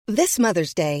This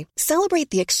Mother's Day, celebrate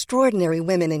the extraordinary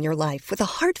women in your life with a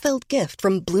heartfelt gift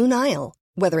from Blue Nile.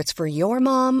 Whether it's for your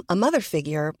mom, a mother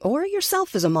figure, or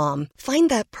yourself as a mom, find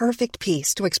that perfect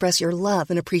piece to express your love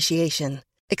and appreciation.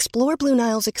 Explore Blue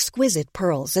Nile's exquisite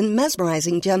pearls and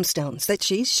mesmerizing gemstones that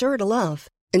she's sure to love.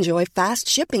 Enjoy fast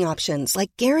shipping options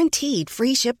like guaranteed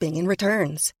free shipping and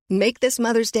returns. Make this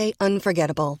Mother's Day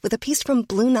unforgettable with a piece from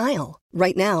Blue Nile.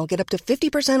 Right now, get up to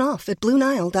 50% off at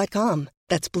BlueNile.com.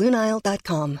 That's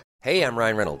BlueNile.com. Hey, I'm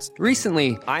Ryan Reynolds.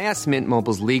 Recently, I asked Mint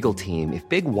Mobile's legal team if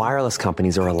big wireless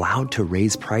companies are allowed to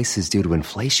raise prices due to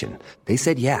inflation. They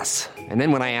said yes. And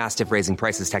then when I asked if raising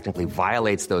prices technically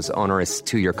violates those onerous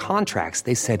two-year contracts,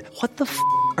 they said, "What the f***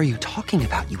 are you talking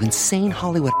about, you insane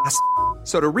Hollywood ass?"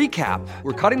 So to recap,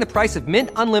 we're cutting the price of Mint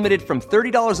Unlimited from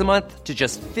 $30 a month to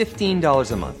just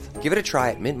 $15 a month. Give it a try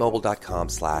at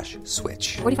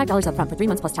mintmobile.com/switch. $45 up front for 3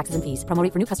 months plus taxes and fees. Promo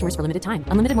rate for new customers for limited time.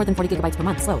 Unlimited more than 40 gigabytes per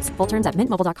month. Slows full terms at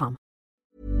mintmobile.com.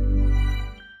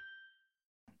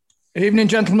 Evening,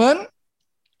 gentlemen.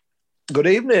 Good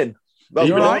evening. Well,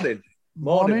 good morning.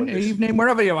 Morning, evening,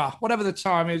 wherever you are, whatever the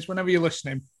time is, whenever you're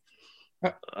listening.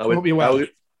 Hope you're well.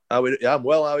 Yeah, I'm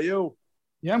well. How are you?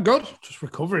 Yeah, I'm good. Just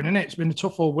recovering, innit? It's been a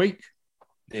tough all week.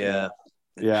 Yeah.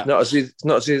 It's not as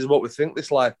easy as what we think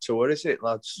this live tour, is it,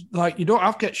 lads? Like, you don't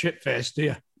have to get shit-faced, do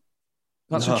you?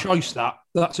 That's a choice,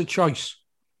 That's a choice.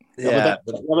 Yeah.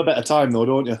 You have a better time, though,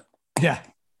 don't you? Yeah.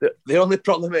 The only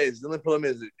problem is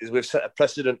we've set a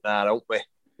precedent now, don't we?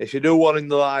 If you do one in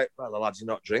the light, well, the lads are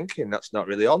not drinking. That's not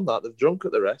really on that. They've drunk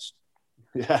at the rest.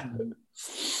 Yeah.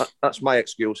 That's my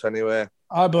excuse anyway.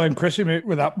 I blame Chrissy, mate,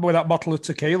 with that bottle of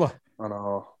tequila. I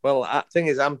know. Well, the thing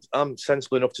is, I'm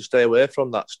sensible enough to stay away from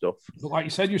that stuff. But like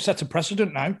you said, you set a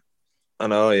precedent now. I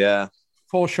know, yeah.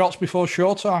 4 shots before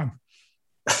showtime.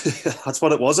 That's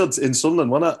what it was in Sunderland,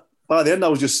 wasn't it? By the end, I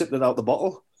was just sipping it out the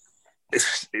bottle.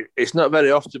 It's not very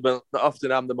often, but not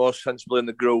often I'm the most sensible in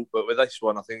the group. But with this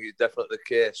one, I think it's definitely the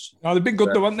case. No, they've been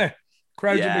good, though, haven't they?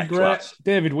 Crowds have been great. Class.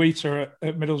 David Wheater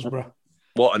at Middlesbrough.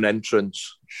 What an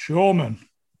entrance. Showman.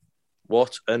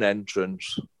 What an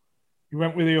entrance. He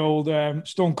went with the old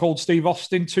Stone Cold Steve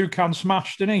Austin 2-can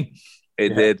smash, didn't he? He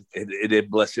did. He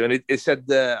did, bless you. And he said,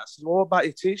 I said, what about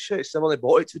your T-shirt? He said, well, I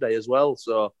bought it today as well.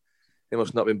 So he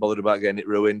must not have been bothered about getting it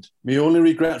ruined. My only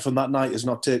regret from that night is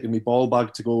not taking my ball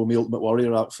bag to go with my Ultimate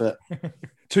Warrior outfit.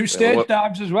 2 stage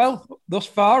dives as well, thus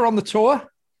far on the tour.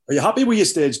 Are you happy with your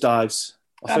stage dives?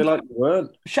 I feel like you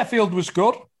weren't. Sheffield was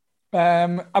good.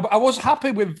 I was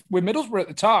happy with Middlesbrough at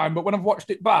the time, but when I've watched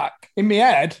it back, in my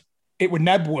head, it was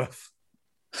Nebworth.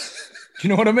 Do you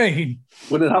know what I mean?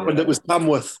 When it happened, it was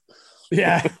Tamworth.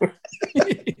 Yeah.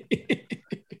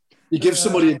 You give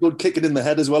somebody a good kicking in the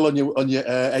head as well on your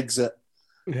exit.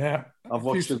 Yeah. I've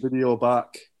watched the video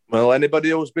back. Well, anybody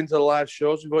who's been to the live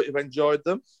shows, we hope you've enjoyed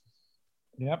them.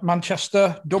 Yeah,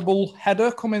 Manchester double header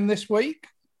coming this week.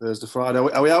 Thursday, Friday.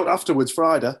 Are we out afterwards,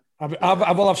 Friday?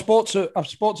 I've spoke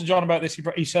to John about this.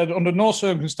 He said, under no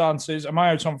circumstances am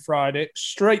I out on Friday.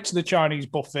 Straight to the Chinese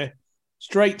buffet,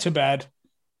 straight to bed,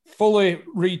 fully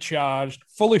recharged,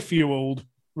 fully fueled,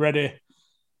 ready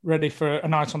for a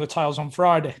night on the tiles on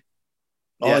Friday.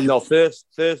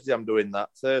 Thursday I'm doing that.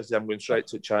 Thursday I'm going straight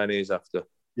to Chinese after.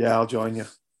 Yeah, I'll join you.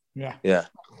 Yeah.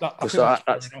 That's the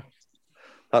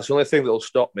only thing that'll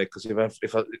stop me, because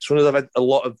if as soon as I've had a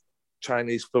lot of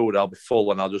Chinese food, I'll be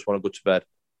full and I'll just want to go to bed.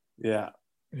 Yeah.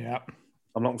 Yeah.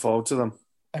 I'm looking forward to them.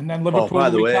 And then Liverpool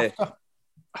by the way, after.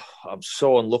 I'm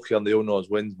so unlucky on the Who Knows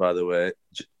wins, by the way.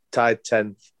 Tied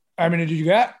 10th. How many did you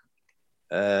get?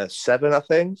 7, I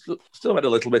think. Still made a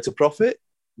little bit of profit.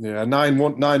 Yeah, 9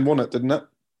 won it, didn't it?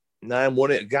 9 won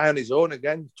it. A guy on his own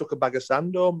again. Took a bag of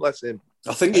sand home, bless him.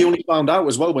 I think he only found out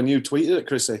as well when you tweeted it,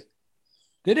 Chrissy.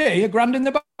 Did he? $1,000 in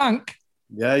the bank?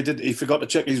 Yeah, he did. He forgot to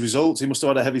check his results. He must have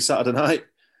had a heavy Saturday night.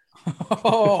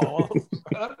 Oh,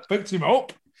 picked him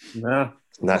up. Yeah.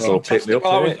 Nice little pick me up.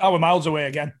 I was miles away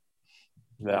again.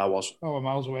 Yeah, I was. I was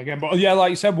miles away again. But yeah, like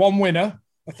you said, one winner,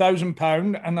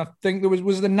 £1,000. And I think there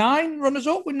was the 9 runners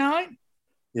up with 9?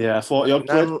 Yeah, 40 odd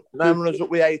quid. 9 runners up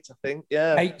with 8, I think.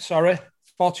 Yeah. 8, sorry.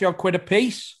 40 odd quid a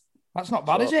piece. That's not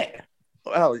bad, is it?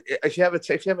 Well, if you have a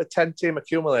 10-team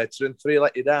accumulator and 3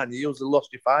 let you down, you usually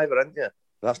lost your fiver, haven't you?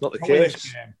 That's not the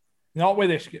case. Not with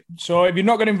this game. So if you're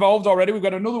not got involved already, we've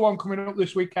got another one coming up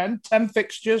this weekend. 10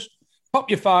 fixtures. Pop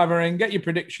your fiver in, get your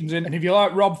predictions in. And if you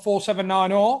like Rob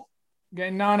 4790,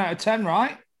 getting 9 out of 10,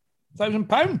 right?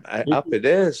 £1,000. Happy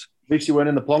days. At least you weren't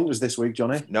in the plonkers this week,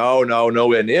 Johnny. No,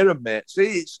 nowhere near them, mate.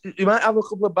 See, you might have a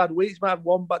couple of bad weeks, you might have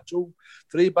 1 bad, 2,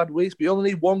 3 bad weeks, but you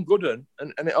only need 1 good one,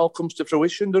 and it all comes to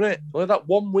fruition, doesn't it? Only that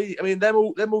 1 week. I mean, them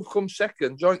who've come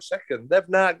second, joint second, they've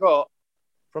now got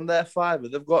from their fiver,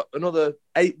 they've got another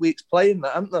 8 weeks playing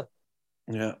that, haven't they?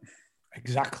 Yeah.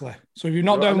 Exactly. So if you've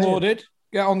not You know what I downloaded,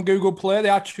 get on Google Play, the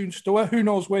iTunes Store, Who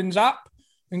Knows Wins app,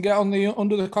 and get on the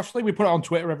Under the Cosh League. We put it on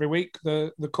Twitter every week,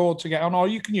 the code to get on, or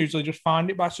you can usually just find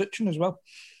it by searching as well.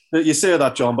 You say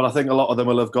that, John, but I think a lot of them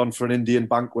will have gone for an Indian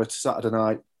banquet Saturday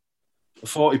night. A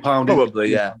 £40.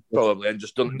 Probably, yeah. Probably. And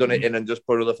just done it in and just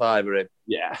put another fiver in.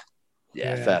 Yeah.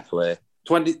 Yeah, fair play.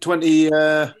 20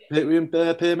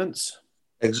 Patreon payments?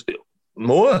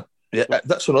 More? Yeah,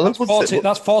 that's another That's 40,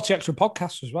 that's 40 extra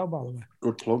podcasts as well, by the way.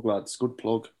 Good plug, lads. Good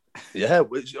plug. Yeah,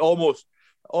 it's almost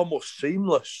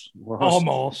seamless.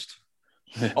 Almost.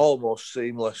 Almost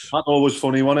seamless. That always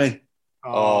funny, wasn't he?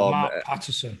 Oh, Matt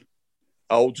Patterson.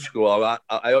 Old school. I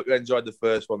hope you enjoyed the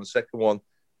first one. The second one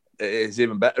is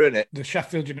even better, isn't it? The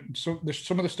Sheffield, there's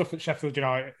some of the stuff at Sheffield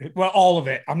United. Well, all of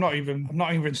it. I'm not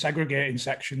even segregating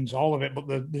sections. All of it, but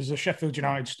there's a Sheffield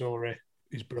United story.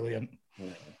 Is brilliant.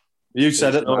 You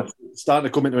said it. It's starting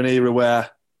to come into an era where,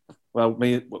 well,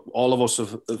 all of us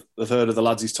have heard of the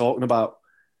lads he's talking about.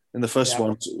 In the first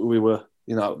one, we were,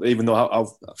 even though how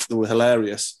they were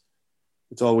hilarious,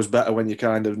 it's always better when you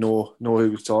kind of know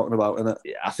who he's talking about, isn't it?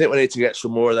 Yeah, I think we need to get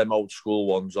some more of them old school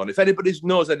ones on. If anybody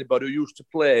knows anybody who used to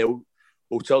play, who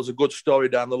tells a good story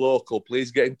down the local,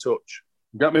 please get in touch.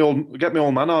 Get me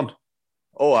old man on.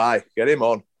 Oh, aye, get him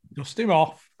on. Dust him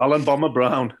off. Alan Bomber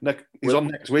Brown. He's on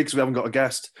next week, so we haven't got a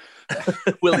guest.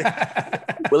 will he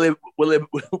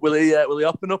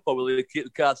open up, or will he keep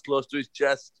the cards close to his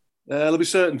chest? There'll be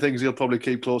certain things he'll probably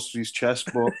keep close to his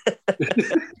chest, but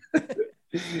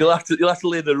you'll have to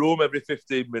leave the room every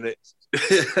 15 minutes.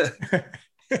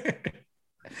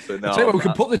 But no, I tell you what, we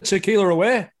can put the tequila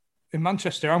away in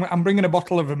Manchester. I'm bringing a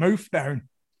bottle of vermouth down.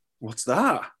 What's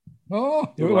that?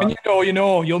 Oh, when you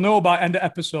know, you'll know by end of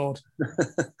episode.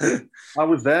 I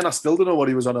was there and I still don't know what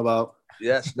he was on about.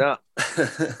 Yeah, snap.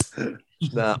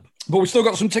 Snap. But we've still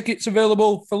got some tickets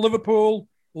available for Liverpool,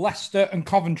 Leicester and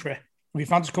Coventry. If you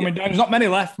fancy coming down, there's not many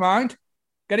left, mind.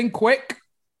 Getting quick.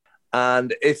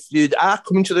 And if you are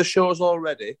coming to the shows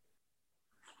already,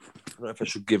 I don't know if I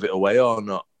should give it away or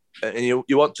not, and you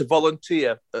want to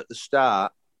volunteer at the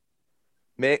start,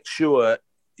 make sure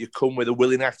you come with a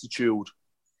willing attitude.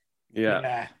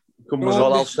 Yeah. Come with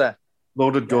all I'll say.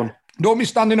 Loaded gun. Don't be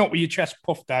standing up with your chest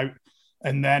puffed out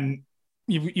and then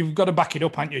you've got to back it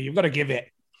up, haven't you? You've got to give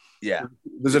it. Yeah.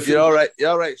 You're all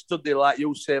right. Stood there like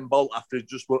Usain Bolt after he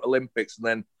just won Olympics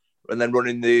and then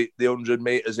running the 100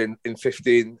 metres in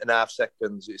 15 and a half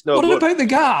seconds. It's no good. What about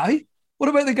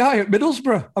the guy at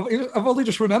Middlesbrough? I've only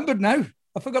just remembered now.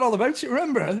 I forgot all about it.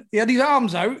 Remember? He had his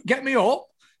arms out, get me up,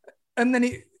 and then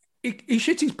he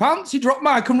shit his pants. He dropped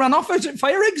Mike and ran off as a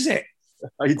fire exit.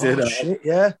 He did. Oh, shit,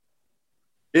 yeah.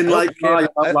 In like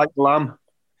lamb.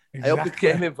 Exactly. I hope he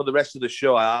came in for the rest of the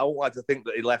show. I don't like to think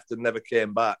that he left and never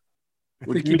came back. I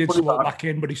think he did slot back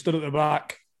in, but he stood at the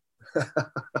back.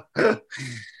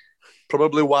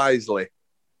 Probably wisely.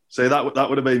 So that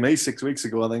would have been me 6 weeks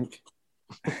ago, I think.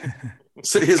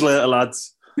 See you later,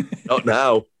 lads. Not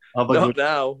now. Not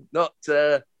now.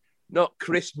 Not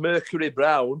Chris Mercury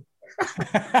Brown.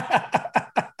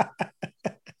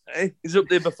 Hey, he's up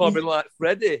there performing like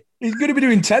Freddie. He's going to be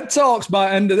doing TED Talks by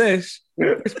the end of this.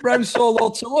 Chris Brown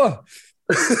solo tour.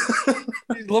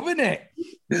 He's loving it.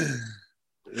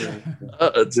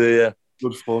 Oh dear.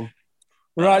 Good fun.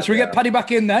 Right, so we get Paddy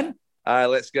back in then? All right,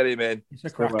 let's get him in. It's a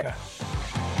cracker.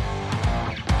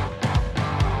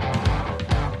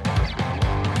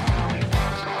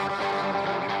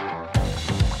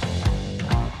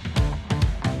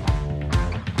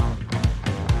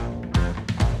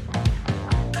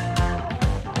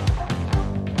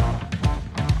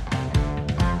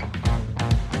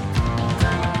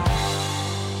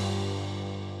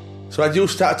 So had you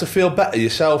started to feel better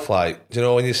yourself, like, you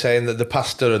know, when you're saying that the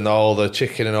pasta and all the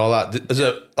chicken and all that, as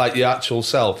a like your actual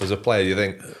self as a player, you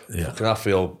think, I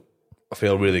feel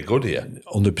really good here.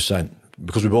 100%,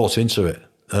 because we bought into it,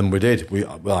 and we did.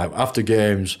 After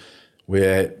games, we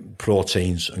ate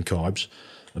proteins and carbs,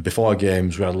 and before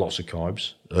games, we had lots of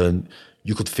carbs, and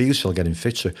you could feel yourself getting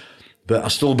fitter. But I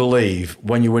still believe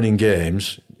when you're winning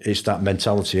games, it's that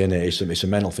mentality in it. It's a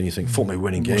mental thing. You think, fuck me,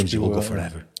 winning games, it will go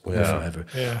forever. Forever.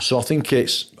 Yeah. So I think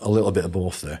it's a little bit of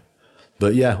both there.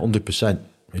 But yeah, 100%.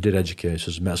 He did educate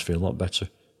us, made us feel a lot better.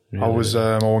 How was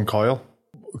Owen Coyle?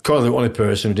 Coyle, the only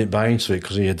person who didn't buy into it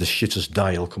because he had the shittest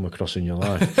dial come across in your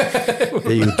life.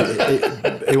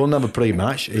 he will never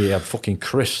pre-match. He had fucking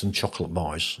crisps and chocolate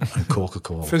bars and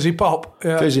Coca-Cola. Fizzy pop.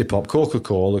 Yeah. Fizzy pop,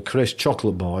 Coca-Cola, crisps,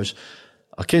 chocolate bars.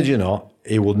 I kid you not,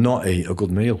 he would not eat a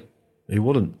good meal. He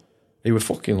wouldn't. He was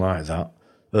fucking like that.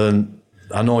 And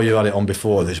I know you had it on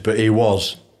before this, but he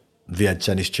was the head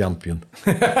tennis champion.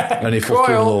 And he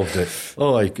fucking loved it.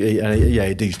 Oh,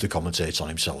 he used to commentate on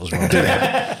himself as well,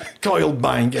 didn't he? Coyle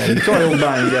bang, get him.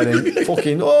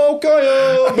 Fucking, oh,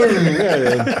 Coyle! Boom, get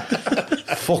him.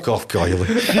 Fuck off, Coyle.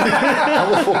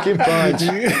 Have a fucking pint.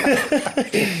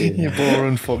 You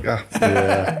boring fucker.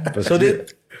 Yeah. So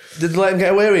did they let him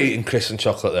get away with eating crisps and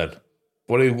chocolate then?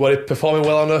 Were he performing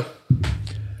well on a...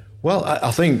 Well,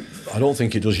 I don't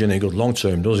think it does you any good long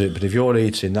term, does it? But if you're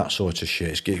eating that sort of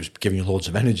shit, it's giving you loads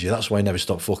of energy. That's why I never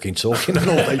stop fucking talking. And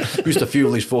all that. Used to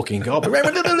fuel his fucking gob. Fuck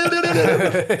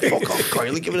off,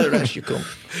 Coyle, give it a rest, you come.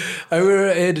 I were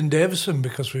at Aidan Davison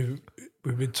because we've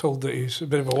been told that he's a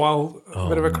bit of a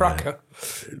bit of a cracker.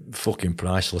 Fucking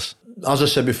priceless. As I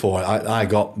said before, I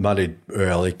got married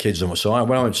early, kids and so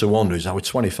when I went to Wanderers, I was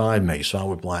 25, mate, so I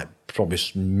was like probably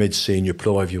mid-senior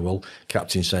pro, if you will,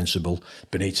 captain sensible,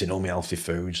 been eating all my healthy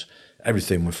foods,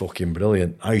 everything was fucking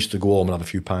brilliant. I used to go home and have a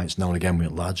few pints now and again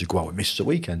with lads who go out with Mrs. at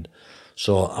weekend,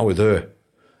 so I was there.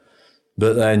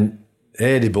 But then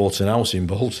Eddie bought an house in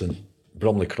Bolton,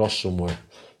 Bromley Cross somewhere,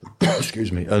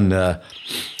 excuse me, and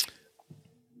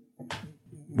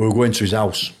we were going to his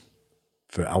house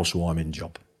for a housewarming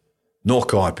job. No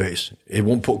carpets. He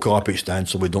won't put carpets down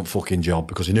till we'd done fucking job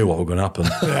because he knew what was going to happen.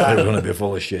 They were going to be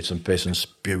full of shit and piss and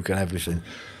spuke and everything.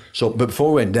 So, but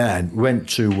before we went down, we went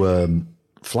to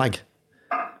Flag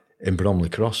in Bromley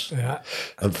Cross. Yeah.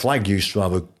 And Flag used to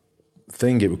have a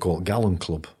thing, it was called Gallon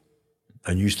Club.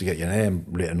 And you used to get your name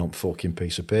written on a fucking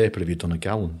piece of paper if you'd done a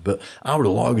gallon. But I was a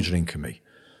lager drinker, me.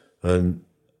 And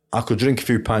I could drink a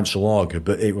few pints of lager,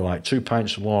 but it was like 2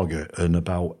 pints of lager and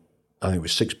about, I think it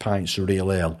was 6 pints of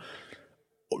real ale,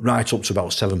 right up to about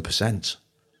 7%.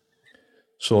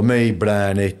 So me,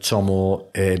 Brownie, Tomo,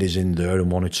 Eddie's in there and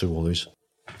 1 or 2 others.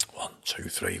 1, 2,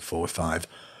 3, 4, 5.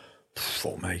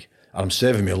 Fuck me. And I'm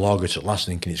saving me a lager to last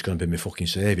thinking it's going to be my fucking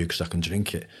saviour because I can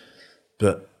drink it.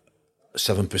 But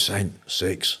 7%,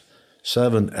 6,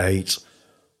 7, 8,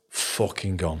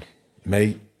 fucking gone.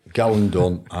 Me, gallon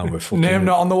done, I were fucking... Name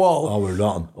not on the wall? I were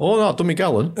rotten. Oh, no, I done my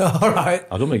gallon. All right.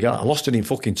 I done my gallon. I lost it in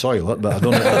fucking toilet, but I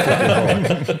done it on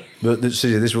fucking hall. But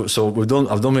see, so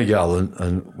I've done my gallon,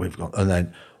 and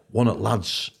then one of the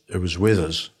lads who was with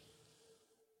us,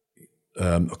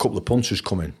 a couple of punters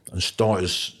come in and started,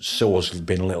 so us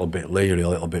being a little bit leery, a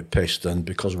little bit pissed, and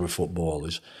because we were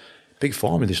footballers, big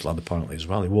farmer this lad apparently as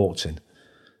well, he walked in,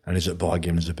 and he's at bar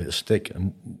giving us a bit of stick.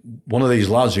 And one of these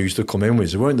lads who used to come in with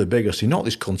us, they weren't the biggest, he knocked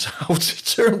this cunt out. He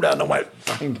turned around and went,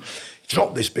 bang. He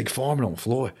dropped this big farmer on the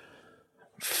floor.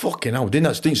 Fucking hell,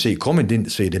 didn't see it coming,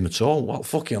 didn't see him at all. What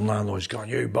fucking landlord's gone,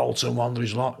 you Bolton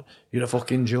Wanderers lot, you're a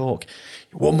fucking joke.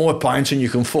 1 more pint and you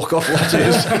can fuck off,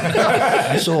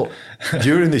 lads. So,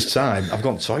 during this time, I've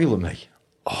gone to the toilet, mate.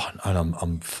 Oh, and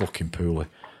I'm fucking poorly.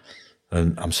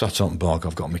 And I'm sat on the bog,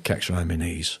 I've got my kecks around my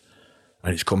knees.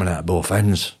 And it's coming out of both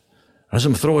ends. And as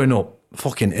I'm throwing up,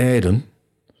 fucking Aidan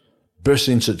bursts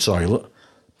into the toilet,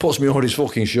 puts me on his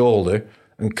fucking shoulder,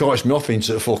 and carts me off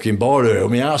into the fucking bar area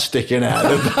with my ass sticking out.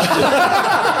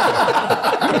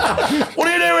 What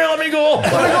are you doing? Let me go!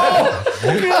 Let me go!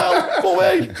 Fucking hell! Pull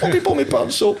me! Pull me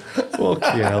pants up.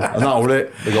 Fucking hell. And that was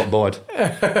it. They got bored.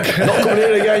 Not coming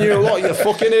here again, you lot, you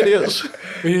fucking idiots.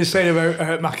 What you saying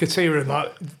about McAteer and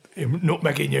that, him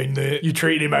nutmegging you, and you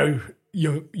treated him how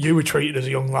you were treated as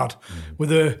a young lad. With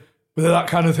that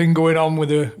kind of thing going on with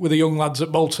the young lads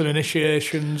at Bolton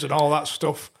initiations and all that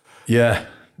stuff. Yeah,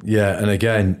 and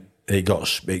again, it got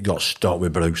stopped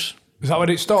with Bruce. Is that when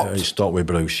it stopped? It stopped with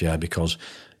Bruce, yeah, because,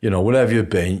 wherever you've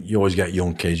been, you always get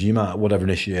young kids. You might, whatever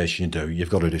initiation you do, you've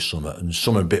got to do something, and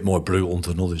some are a bit more brutal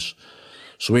than others.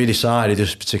 So we decided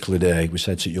this particular day, we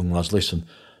said to young lads, listen,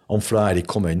 on Friday,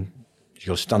 come in, you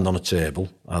got to stand on a table,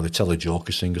 either tell a joke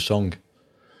or sing a song.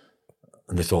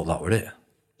 And they thought that were it.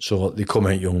 So they come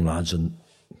in, young lads, and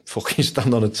fucking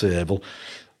stand on a table,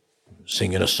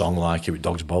 singing a song like it with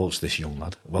Dog's Bollocks, this young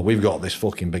lad. Well, we've got this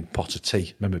fucking big pot of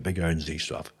tea. Remember Big Earns used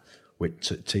to have?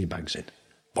 With tea bags in,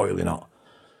 boiling hot.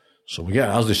 So we get,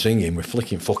 as they're singing, we're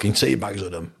flicking fucking tea bags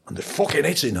at them, and they're fucking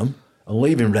hitting them and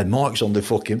leaving red marks on their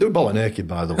fucking... They were bolling naked,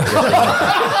 by the way. They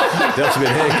had to be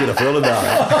naked, I feel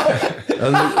that.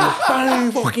 And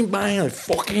bang, fucking bang,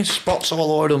 fucking spots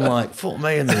all over them like, fuck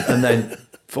me. And then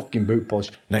fucking boot polish.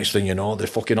 Next thing you know, they're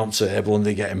fucking on table and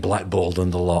they're getting blackballed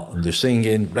and a lot. And they're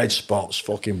singing, red spots,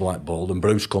 fucking blackballed. And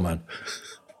Bruce come in.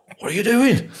 What are you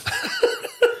doing?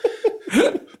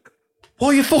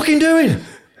 What are you fucking doing?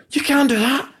 You can't do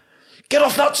that. Get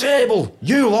off that table.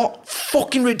 You lot,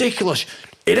 fucking ridiculous.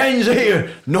 It ends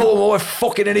here. No more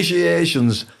fucking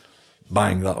initiations.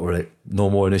 Bang, that were it. No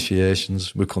more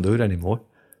initiations. We couldn't do it anymore.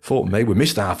 Fuck me, we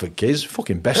missed half at kids.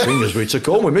 Fucking best singers we took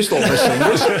home. We missed all best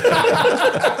singers.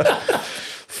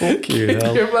 Fuck you, hell.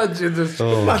 Can you imagine this?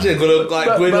 Imagine going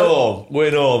home.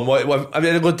 Have you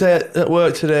had a good day at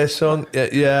work today, son?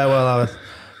 Yeah, well,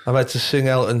 I've had to sing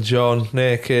Elton John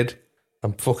naked.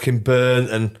 I'm fucking burnt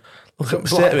and look at the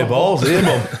state of my balls here,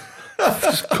 mum.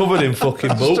 Just covered in fucking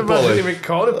boot Just imagine polish. him in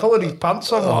corner pulling his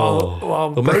pants on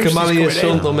while They'll make Bruce a man is of you, coming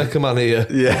son. in. They'll make a man of you.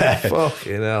 Yeah.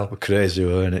 Fucking hell. We're crazy,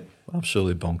 weren't it?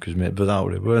 Absolutely bonkers, mate. But that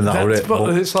were it. Weren't that it?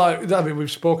 But it's like, I mean,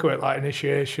 we've spoken about like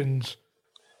initiations,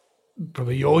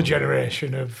 probably your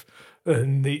generation of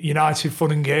and the United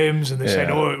Fun and Games, and they say,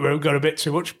 no, we've got a bit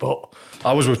too much, but...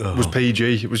 I was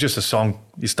PG. It was just a song.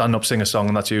 You stand up, sing a song,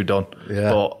 and that's you done.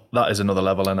 Yeah. But that is another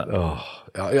level, innit?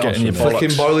 Getting your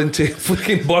Flicking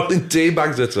boiling tea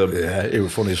bags at them. Yeah, it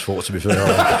was funny as fuck, to be fair.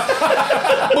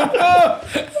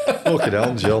 Fucking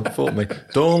hell, John. Fuck me.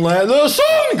 Don't let the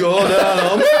sun go down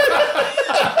on me.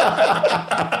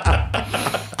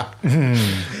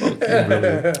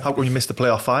 How come you missed the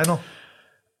playoff final?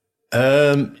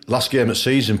 Last game of the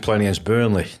season, playing against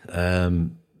Burnley.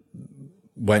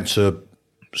 Went to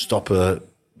stop a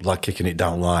lad kicking it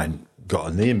down line,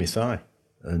 got a knee in my thigh,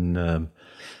 and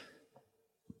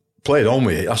played on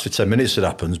with it. After 10 minutes it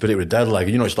happens, but it was a dead leg.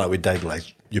 You know, it's like with dead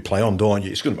legs, you play on, don't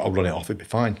you? It's going to, I'll run it off, it'll be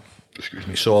fine. Excuse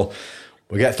me. So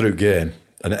we get through game,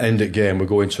 and at the end of the game, we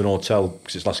go into an hotel,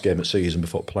 because it's last game of the season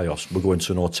before playoffs. We go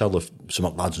into an hotel of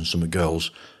some lads and some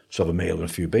girls to have a meal and a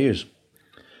few beers.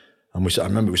 And I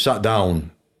remember we sat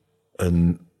down,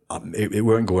 and it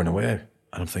weren't going away.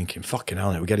 And I'm thinking, fucking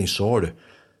hell, we're getting sorted.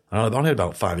 And I've only had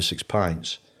about 5 or 6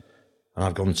 pints. And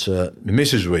I've gone to, my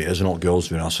missus with us and all girls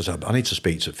with us. I said, I need to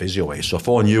speak to physio here. So I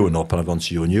phoned Ewan up, and I've gone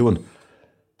to Ewan.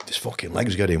 This fucking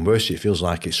leg's getting worse. It feels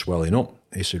like it's swelling up.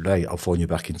 He said, right, I'll phone you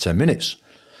back in 10 minutes.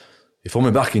 He phoned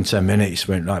me back in 10 minutes.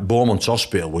 Went, right, Beaumont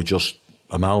Hospital was just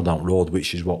a mile down the road,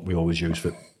 which is what we always use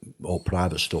for all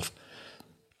private stuff.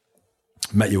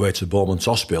 Met your way to Beaumont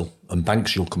Hospital, and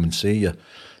Banksy will come and see you.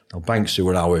 Now, Banksy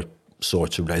were our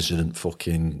sort of resident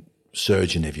fucking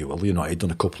surgeon, if you will. You know, he'd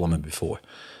done a couple of them before.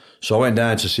 So I went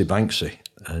down to see Banksy,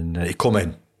 and he come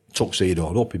in,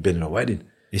 tuxedo up, he'd been in a wedding.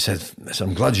 I said,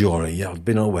 I'm glad you're all right. Yeah, I've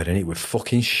been in a wedding, it was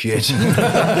fucking shit.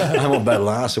 I'm on bed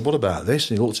last. I said, what about this?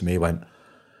 And he looked at me, he went,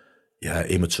 yeah,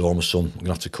 hematoma, son, I'm going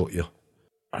to have to cut you.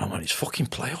 And I went, it's fucking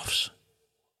playoffs.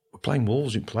 We're playing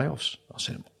Wolves in playoffs. I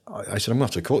said, I'm going to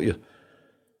have to cut you.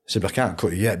 I said, but I can't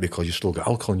cut you yet because you've still got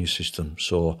alcohol in your system.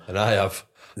 So, and I have.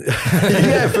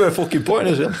 Yeah, for a fucking point,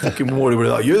 is it? I'm fucking worried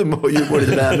about you, the more you're worried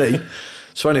about me.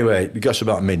 So anyway, it gets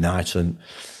about midnight, and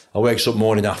I wakes up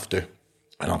morning after,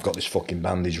 and I've got this fucking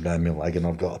bandage around my leg, and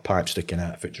I've got a pipe sticking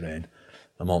out for it drain.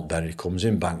 I'm on bed, he comes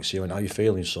in, Banksy, and how you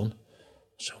feeling, son?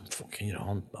 So I'm fucking, you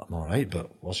know, I'm all right, but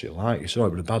what's it like? He said, oh,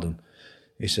 it was a bad one.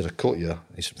 He said, I cut you.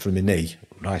 He said, from my knee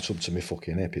right up to my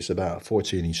fucking hip. It's about a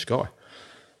 14-inch scar.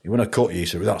 When I cut you, he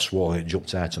said, with that swollen, it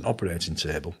jumped out on an operating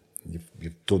table.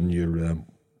 You've done your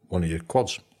one of your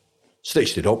quads.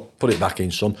 Stitched it up, put it back in,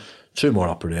 son. 2 more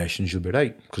operations, you'll be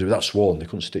right. Because with that swollen, they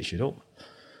couldn't stitch it up.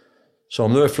 So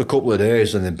I'm there for a couple of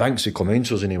days, and then Banksy come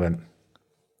into us and he went,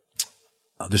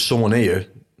 there's someone here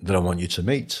that I want you to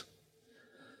meet.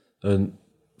 And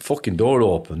fucking door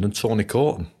opened, and Tony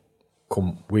Corton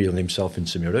come wheeling himself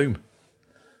into my room.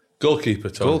 Goalkeeper,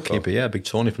 Tony. Goalkeeper, yeah, big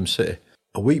Tony from City.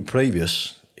 A week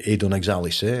previous, he'd done exactly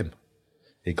the same.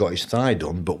 He got his thigh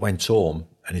done, but went home,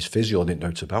 and his physio didn't know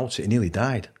much about it. He nearly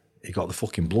died. He got the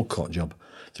fucking blood clot job.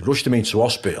 They rushed him into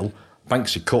hospital.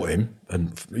 Banksy cut him,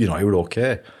 and, you know, he were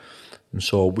okay. And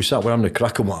so we sat, we're having a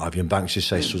crack and what have you, and Banksy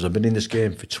says to us, I've been in this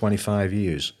game for 25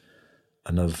 years,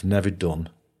 and I've never done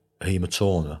a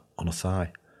hematoma on a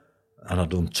thigh. And I've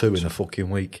done 2 in a fucking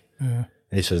week. Yeah.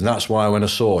 And he says, and that's why when I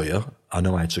saw you, I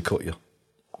know I had to cut you.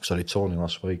 Because I did Tony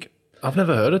last week. I've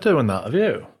never heard of doing that, have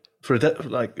you? For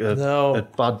a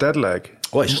bad dead leg?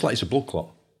 Well, it's just like it's a blood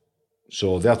clot.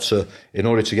 So they had to, in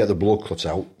order to get the blood clot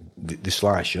out, they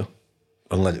slice you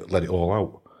and let it all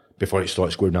out before it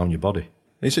starts going down your body.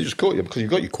 And he said, just cut you, because you've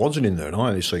got your quads in there,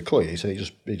 and he said, cut you. He said,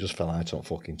 it just fell out on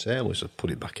fucking tail. He said, put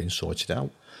it back in, sort it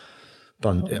out.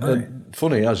 But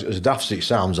funny, as daft as it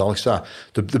sounds, Alex,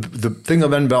 the thing I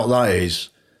remember about that is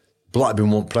Blackburn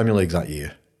won Premier League that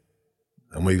year.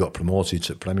 And we got promoted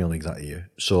to Premier League that year.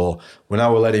 So when I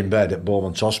was laid in bed at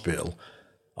Beaumont Hospital,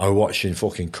 I was watching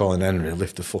fucking Colin Henry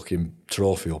lift the fucking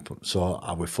trophy up. So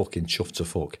I was fucking chuffed to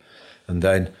fuck. And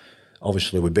then,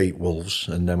 obviously, we beat Wolves,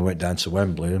 and then we went down to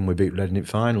Wembley, and we beat Reading in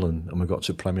final, and we got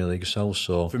to Premier League ourselves.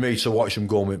 So for me to watch them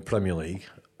go and win Premier League,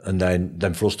 and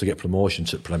then for us to get promotion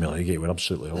to Premier League, it was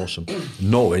absolutely awesome.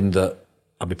 Knowing that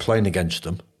I'd be playing against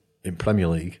them in Premier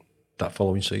League, that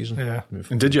following season. Yeah.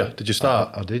 And did you? Did you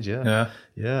start? I did, yeah. Yeah.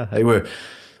 Yeah. Hey, we're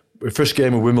first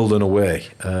game of Wimbledon away.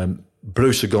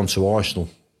 Bruce had gone to Arsenal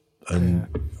and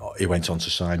he went on to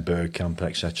sign Bergkamp,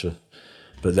 etc.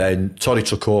 But then Toddy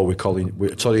took over with Roy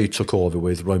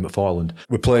McFarland.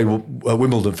 We played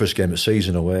Wimbledon first game of the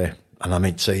season away, and I'm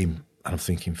in team. And I'm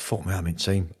thinking, fuck me, I'm in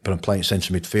team. But I'm playing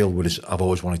centre midfield, which I've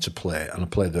always wanted to play, and I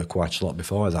played there quite a lot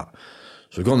before that.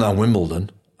 So we've gone down Wimbledon,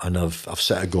 and I've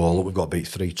set a goal up. We've got beat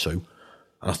 3-2. And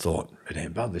I thought, it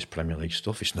ain't bad, this Premier League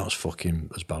stuff. It's not as fucking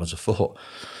as bad as I thought.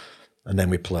 And then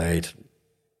we played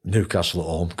Newcastle at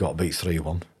home, got beat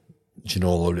 3-1.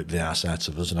 Ginola ripped the arse out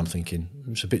of us, and I'm thinking,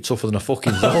 it's a bit tougher than I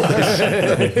fucking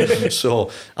thought.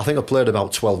 So I think I played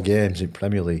about 12 games in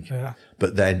Premier League. Yeah.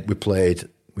 But then we played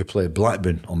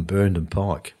Blackburn on Burnden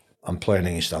Park. I'm playing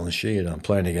against Alan Shearer, I'm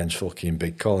playing against fucking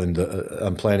Big Colin,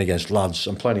 I'm playing against lads,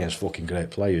 I'm playing against fucking great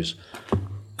players,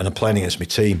 and I'm playing against my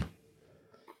team.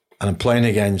 And I'm playing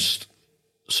against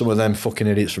some of them fucking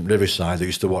idiots from Riverside that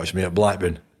used to watch me at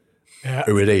Blackburn,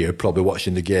 who are here probably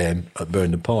watching the game at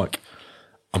Burnden Park.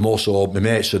 I'm also, my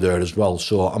mates are there as well,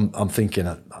 so I'm thinking,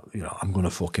 I'm going to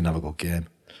fucking have a good game.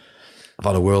 I've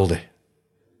had a worldie.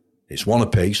 It's one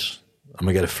apiece. I'm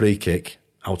going to get a free kick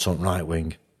out on right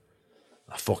wing.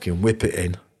 I fucking whip it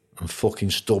in, and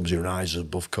fucking Stubbs, who rises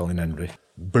above Colin Henry.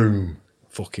 Boom.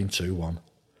 Fucking 2-1.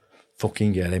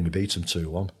 Fucking get in. We beat them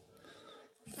 2-1.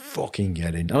 Fucking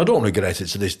get in. And I don't regret it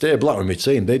to this day. Blackburn, my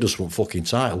team, they just won fucking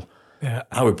title. Yeah.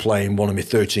 I was playing one of my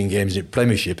 13 games in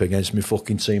Premiership against my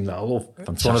fucking team that I love.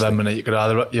 Fantastic. It's one of them, and you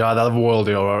either have a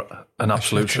worldie or an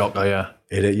absolute shocker, yeah.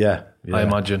 Yeah. I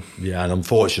imagine. Yeah, and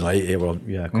unfortunately, it was,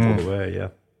 come away, yeah.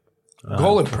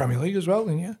 Goal in Premier League as well,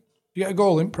 didn't you? You get a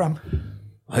goal in Prem.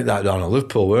 I think that down at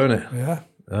Liverpool, weren't it? Yeah.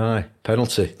 Aye,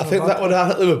 penalty. I think that went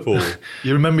out at Liverpool.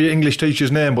 You remember your English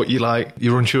teacher's name, but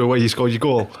you're unsure where you scored your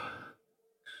goal.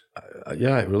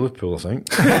 Yeah, it was Liverpool, I think.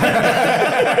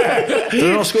 Did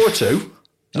I not score 2?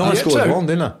 No, I scored 1,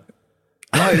 didn't I?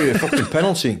 I did a fucking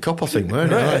penalty in Cup, I think,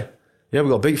 weren't it? Yeah, we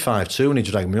got beat 5-2 and he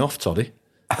dragged me off, Toddy.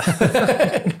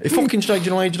 He fucking dragged, you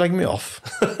know why he dragged me off?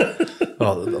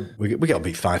 We got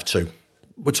beat 5-2.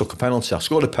 We took a penalty. I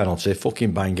scored a penalty,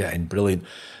 fucking bang, getting brilliant.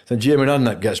 Then Jamie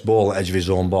Redknapp gets ball at the edge of his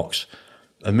own box.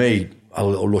 And me, a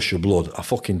little rush of blood, I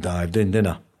fucking dived in, didn't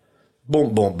I?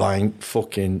 Bump, bump, bang,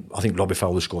 fucking, I think Robbie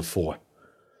Fowler scored 4.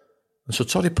 And so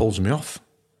Toddy pulls me off.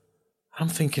 I'm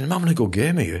thinking, I'm having a good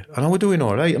game here. And we're doing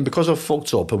all right. And because I've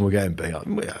fucked up and we're getting beat,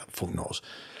 fuck knows.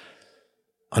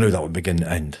 I knew that would begin to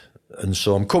end. And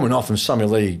so I'm coming off, and Sammy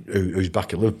Lee, who's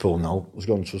back at Liverpool now, was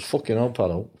going to his fucking old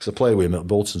paddle, because I played with him at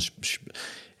Bolton.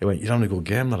 He went, you're having a good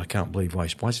game, lad. I can't believe why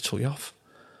he took you off.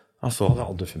 I thought,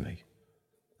 that'll do for me.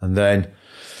 And then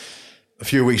a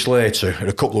couple of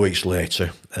weeks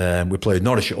later, we played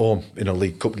Norwich at home in a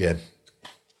League Cup game.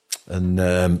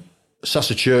 And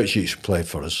Sasa Church played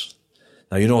for us.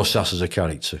 Now, you know Sasa's a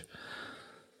character.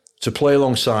 To play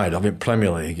alongside him in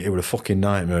Premier League, it was a fucking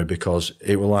nightmare, because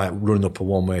it was like running up a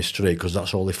one-way street, because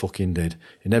that's all he fucking did.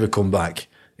 He never come back.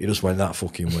 He just went that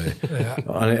fucking way.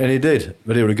 And he did.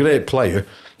 But he was a great player,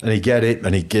 and he'd get it,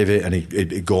 and he'd give it, and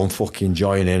he'd go and fucking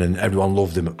join in, and everyone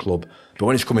loved him at club. But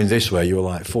when he's coming this way, you were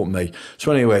like, fuck me.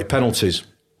 So anyway, penalties.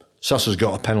 Sasa's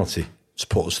got a penalty to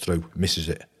put us through, misses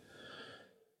it.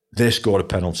 They scored a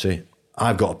penalty.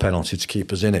 I've got a penalty to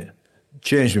keep us in it.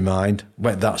 Changed my mind,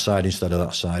 went that side instead of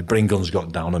that side. Bringun's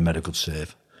got down and made a good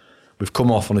save. We've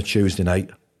come off on a Tuesday night.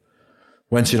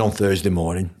 Went in on Thursday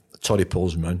morning. Toddy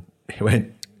pulls me in. He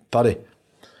went, Paddy,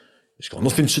 it's got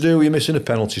nothing to do with you missing a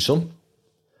penalty, son.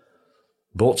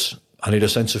 But I need a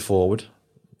centre forward.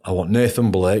 I want Nathan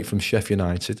Blake from Sheffield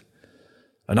United.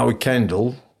 And Howard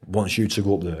Kendall wants you to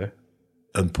go up there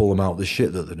and pull them out of the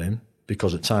shit that they're in,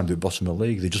 because at times they're bottom of the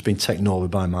league. They've just been taken over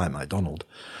by Mike MacDonald.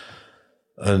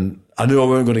 And I knew I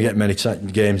weren't going to get many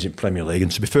games in Premier League.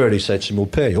 And to be fair, he said to me, we'll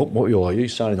pay you up. What are you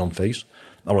signing on fees?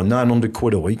 I was on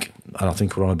 £900 a week. And I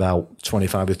think we're on about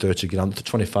 25 to 30 grand, to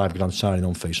 25 grand signing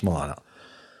on fees, something like that.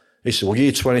 He said, we'll give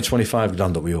you 20, 25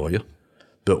 grand that we owe you.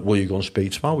 But will you go and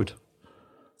speak to Howard?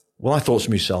 Well, I thought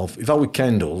to myself, if Howard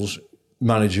Kendall's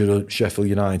manager at Sheffield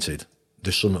United,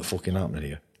 there's something fucking happening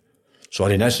here. So I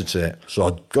didn't hesitate. So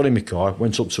I got in my car,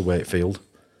 went up to Wakefield,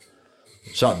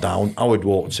 sat down. Howard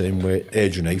walked in with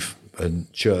Adrian Heath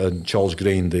and Charles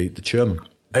Green, the chairman.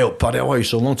 Hey up, Paddy, how are you?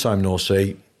 So long time no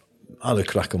see. Had a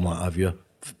crack on what have you.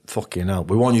 Fucking hell.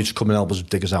 We want you to come and help us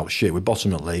dig us out shit. We're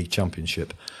bottom of the league,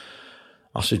 championship.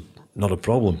 I said, not a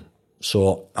problem.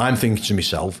 So I'm thinking to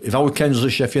myself, if Howard Kendall's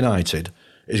at Sheffield United,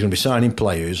 he's going to be signing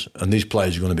players, and these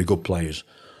players are going to be good players.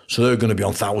 So they're going to be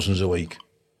on thousands a week.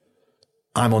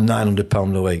 I'm on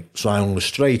 £900 a week. So I'm going to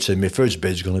straight in. My first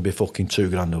bid's going to be fucking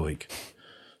 £2,000 a week.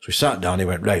 So he sat down, he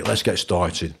went, right, let's get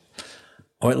started.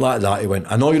 I went like that. He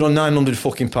went, I know you're on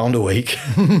 £900 a week.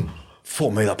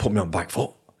 Fuck me, that put me on back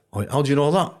foot. I went, how do you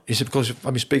know that? He said, because I've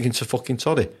been speaking to fucking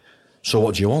Toddy. So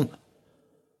what do you want?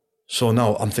 So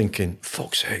now I'm thinking,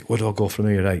 fuck's sake, where do I go from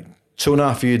here? Right,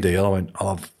 2.5 year deal. I went,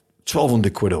 I'll have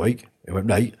 £1,200 a week. He went,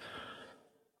 right.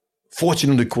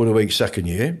 £1,400 a week second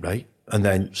year, right? And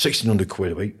then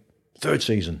 £1,600 a week third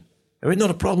season. I went,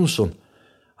 not a problem, son.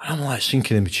 And I'm like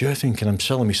sinking in my chair thinking I'm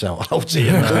selling myself out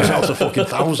here. I'm doing myself to fucking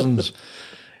thousands.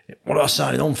 What are I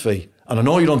signing on fee? And I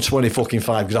know you're on 20 fucking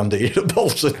 $5,000 a year at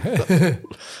Bolton.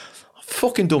 I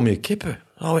fucking done me a kipper.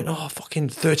 I went, oh, fucking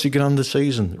 30 grand a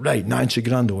season. Right, 90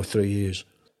 grand over 3 years.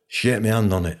 Shake my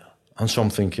hand on it. And so I'm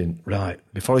thinking, right,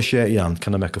 before I shake your hand,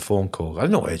 can I make a phone call? I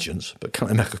don't know agents, but can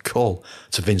I make a call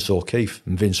to Vince O'Keefe?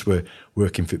 And Vince were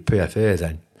working for PFA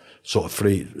then, sort of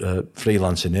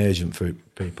freelancing agent for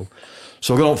people.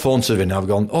 So I got on the phone to Vince, I've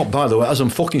gone, oh, by the way, as I'm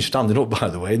fucking standing up, by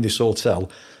the way, in this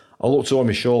hotel, I looked over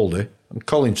my shoulder, and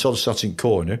Colin Todd sat in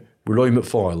corner, with Roy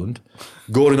McFarland,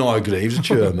 Gordon Hargreaves, the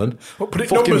chairman. Put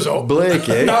it numbers up.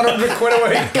 Blakey. £900 a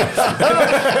week.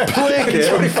 Blakey,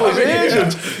 25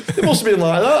 agent. It must have been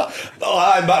like that. Oh,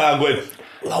 I'm back, I'm going,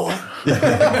 lower.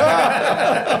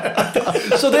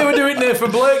 So they were doing there for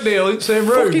Blakeney in the same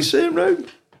room? Fucking same room.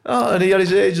 Oh, and he had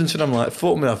his agent, and I'm like,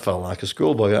 fuck me, I felt like a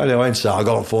schoolboy. Anyway, inside, I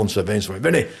got on the phone to Vince, went,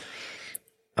 Vinny,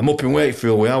 I'm up in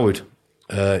Wakefield with Howard.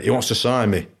 He wants to sign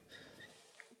me.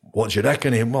 What do you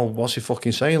reckon? He, well, what's he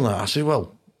fucking saying like? I said,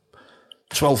 well,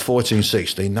 12, 14,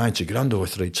 16, 90 grand over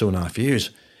 2.5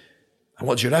 years. And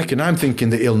what do you reckon? I'm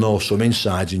thinking that he'll know some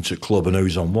insides into the club and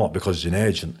who's on what because he's an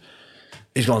agent.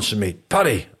 He's gone to me,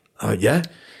 Paddy. I went, yeah?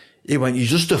 He went, you're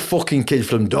just a fucking kid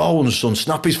from Darwin, son.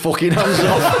 Snap his fucking hands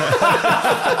off.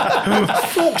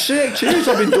 Fuck's sake, cheers.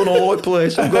 I've been done all over the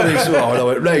place. I'm going into it. I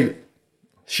went, right,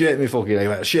 shake me fucking. He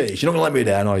went, shake, you're not going to let me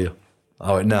down, are you?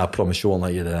 I went, no, I promise you won't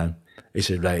let you down. He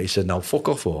said, right. He said, now fuck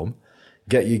off home,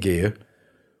 get your gear,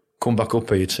 come back up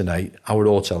here tonight, our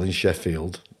hotel in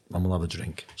Sheffield, and we'll have a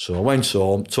drink. So I went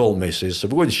home, told Mrs. So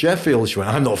we're going to Sheffield. She went,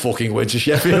 I'm not fucking going to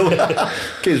Sheffield.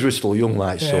 Kids were still young,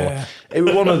 like, so. It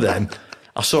was one of them.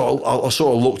 I sort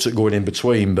of looked at going in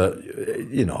between, but,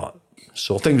 you know,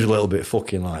 so things were a little bit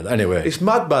fucking like that. Anyway. It's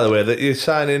mad, by the way, that you're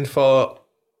signing for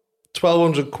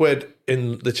 £1,200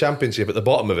 in the Championship at the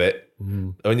bottom of it,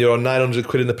 and you're on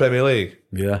 £900 in the Premier League.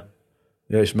 Yeah.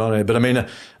 Yeah, it's money. But I mean,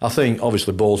 I think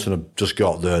obviously Bolton have just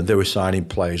got there. They were signing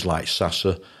players like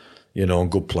Sasa, you know,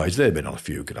 and good players. They've been on a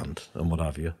few grand and what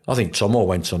have you. I think Tomo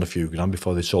went on a few grand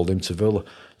before they sold him to Villa,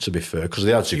 to be fair, because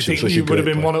they had such a great player. You would have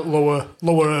been one of lower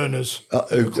earners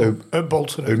at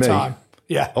Bolton at the time.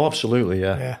 Yeah. Oh, absolutely,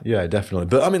 yeah. Yeah, definitely.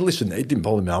 But I mean, listen, it didn't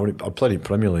bother me. I played in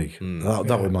Premier League.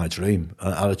 That was my dream.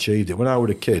 I achieved it. When I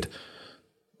was a kid,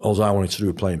 all I wanted to do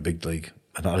was play in big league,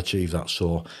 and I achieved that.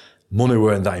 So money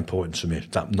weren't that important to me,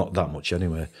 not that much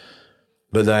anyway.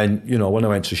 But then, you know, when I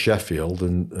went to Sheffield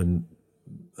and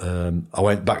I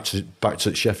went back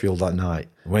to Sheffield that night,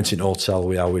 I went in a hotel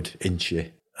with Howard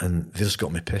Inchy, and they just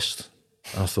got me pissed.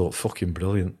 I thought, fucking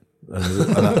brilliant.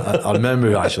 And I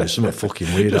remember actually something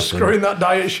fucking weird. Just screwing that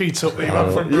diet sheet up that you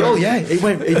had from oh yeah,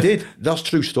 it did. That's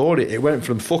true story. It went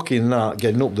from fucking that,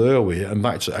 getting up there with it, and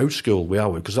back to out school with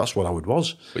Howard, because that's what Howard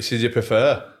was. Which did you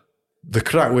prefer? The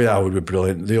crack with Howard was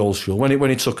brilliant, the old school. When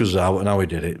he took us out and how he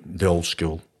did it, the old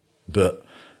school. And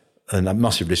I have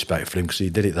massive respect for him because he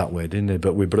did it that way, didn't he?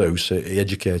 But with Bruce, he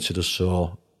educated us,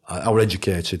 so I was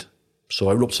educated.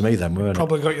 So it was up to me then, weren't it?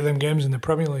 Probably got you them games in the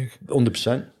Premier League.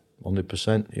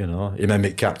 100%, you know. He made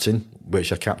me captain,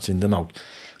 which I captained them out.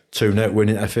 2-0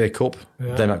 winning FA Cup.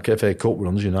 Yeah. Then at FA Cup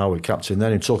runs, you know, we captain.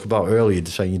 Then he talked about earlier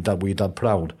saying were your dad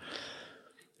proud?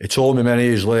 He told me many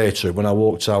years later, when I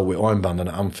walked out with Armband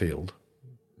at Anfield,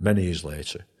 many years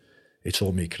later, he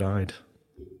told me he cried.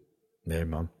 Yeah,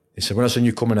 man. He said, when I seen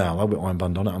you coming out, I with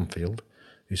Armband on at Anfield,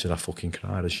 he said, I fucking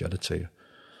cried, I shed a tear.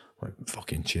 I went,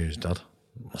 fucking cheers, Dad.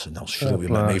 I said, no, shut up, you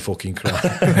make me fucking cry.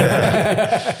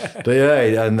 But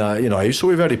yeah, and, you know, he used to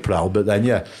be very proud, but then,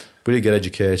 yeah, we did get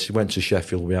educated, went to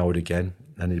Sheffield with Howard again,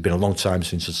 and it'd been a long time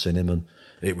since I'd seen him, and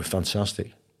it was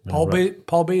fantastic. Paul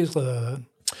Beasley there then?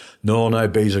 No,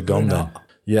 Bees are gone then.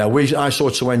 Yeah, I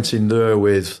sort of went in there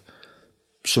with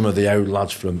some of the old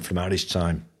lads from Harry's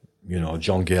time. You know,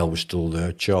 John Gale was still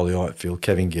there, Charlie Hartfield,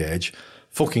 Kevin Gage.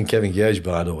 Fucking Kevin Gage,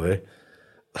 by the way.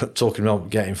 Talking about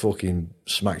getting fucking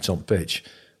smacked on pitch.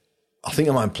 I think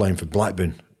I might be playing for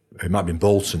Blackburn. It might have been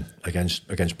Bolton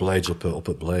against Blades up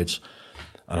at Blades.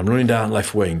 And I'm running down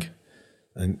left wing,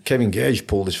 and Kevin Gage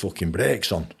pulled his fucking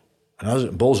brakes on.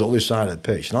 And ball's at the other side of the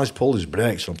pitch, and I just pulled his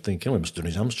brakes, so I'm thinking, he must have done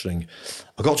his hamstring.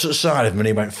 I got to the side of him, and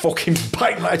he went fucking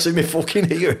bang right in my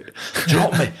fucking ear.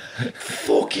 Drop me.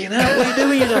 Fucking hell, what are you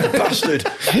doing, you little bastard?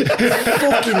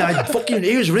 fucking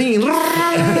ears ringing.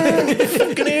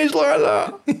 Fucking ears like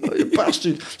that. You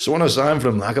bastard. So when I signed for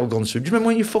him, like, I've gone to him, do you remember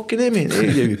when you fucking hit me?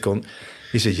 You cunt.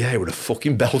 He said, yeah, it would have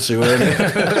fucking belted, weren't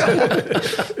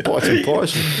it?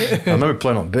 Poison. I remember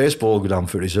playing on baseball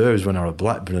ground for reserves when I was at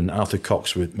Blackburn, and Arthur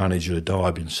Cox was manager of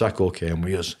Derby, and Sacco came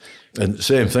with us. And the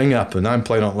same thing happened. I'm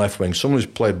playing on left wing. Someone's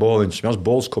played ball into me. As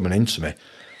ball's coming into me,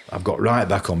 I've got right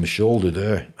back on my shoulder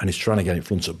there, and he's trying to get in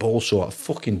front of the ball. So I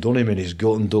fucking done him in his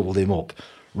gut and doubled him up.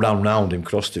 Ran round him,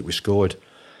 crossed it, we scored.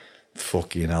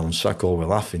 Fucking hell. And Sacco were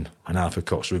laughing, and Arthur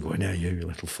Cox were going, yeah, you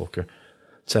little fucker.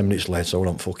 10 minutes later, I went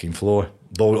on the fucking floor.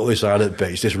 Ball at the other side of the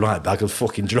pitch, this right back had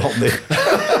fucking dropped me.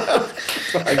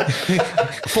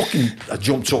 I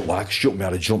jumped up like, shook me,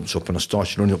 I jumped up and I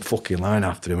started running up fucking line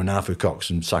after him, and Arthur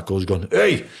Cox and Sacco's gone,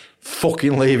 hey,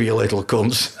 fucking leave you little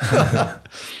cunts.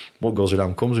 What goes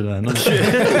around comes around.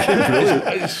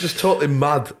 It's just totally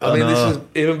mad. I mean, this is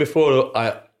even before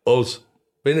us.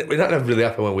 That never really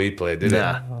happened when we played, did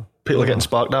it? People are getting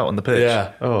sparked out on the pitch.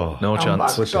 Yeah. Oh, no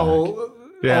chance. All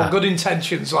good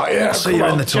intentions, like, yeah, see you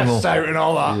in the tunnel. Chest out and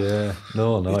all that. Yeah,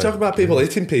 no. You talk about people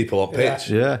hitting people on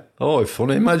pitch. Yeah. Oh,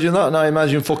 funny. Imagine that. Now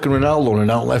imagine fucking Ronaldo running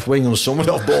out left wing and someone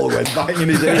off ball went bang in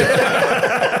his ear.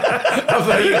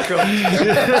 There you go.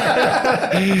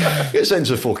 Get sent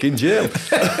to fucking jail.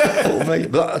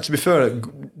 But to be fair,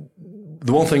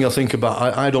 the one thing I think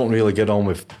about, I don't really get on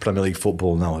with Premier League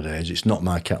football nowadays. It's not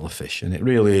my kettle of fish, and it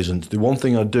really isn't. The one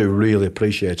thing I do really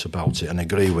appreciate about it and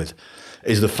agree with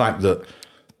is the fact that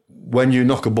when you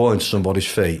knock a ball into somebody's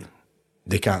feet,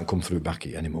 they can't come through back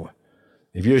it anymore.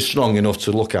 If you're strong enough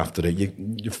to look after it,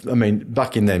 I mean,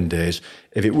 back in them days,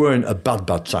 if it weren't a bad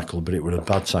tackle, but it were a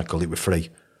bad tackle, it were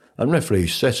free. And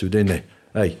referees said to, didn't they?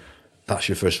 Hey, that's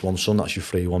your first one, son, that's your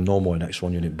free one, no more, next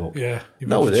one you didn't book. Yeah.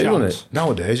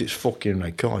 Nowadays, it's fucking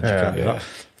red card. You can't do that.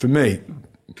 For me,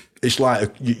 it's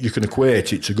like you can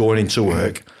equate it to going into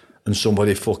work and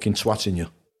somebody fucking twatting you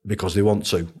because they want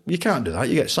to. You can't do that.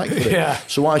 You get sacked for it. Yeah.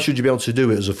 So why should you be able to do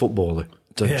it as a footballer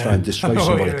to try and disgrace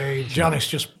somebody? Janice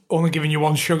just only giving you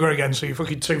one sugar again, so you're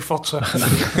fucking 2 footers. Just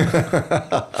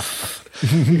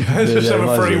have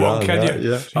a free one, can you?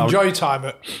 Yeah. So enjoy your time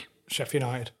at Sheffield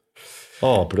United.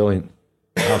 Oh, brilliant.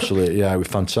 Absolutely, yeah, it was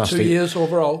fantastic. 2 years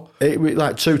overall? It was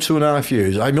like 2.5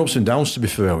 years. I had ups and downs, to be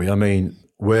fair with you. I mean,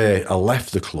 where I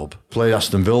left the club, played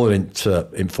Aston Villa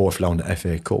in fourth round at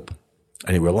FA Cup,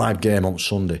 and it was a live game on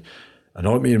Sunday. I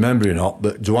don't remember or not,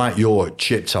 but Dwight York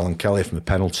chipped Alan Kelly from a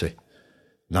penalty,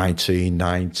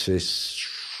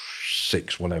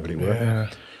 1996, whatever it was. Yeah.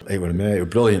 It was amazing, it was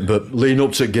brilliant. But leading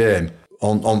up to the game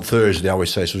on Thursday, I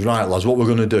always say, so right, lads, what we're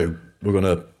going to do,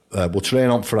 we'll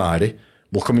train on Friday,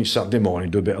 we'll come in Saturday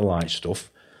morning, do a bit of light stuff,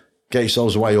 get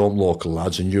yourselves away home, local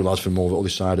lads, and you lads from over the other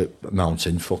side of the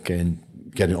mountain, fucking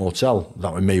get in a hotel.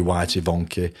 That was me, Whitey,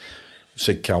 Vonky,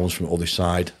 Sid Cowans from the other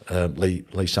side, Lee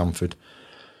Sanford.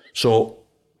 So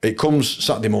it comes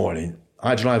Saturday morning,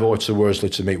 I drive over to Worsley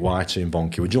to meet Whitey and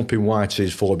Vonky. We jump in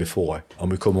Whitey's 4x4 and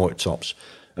we come over at Tops,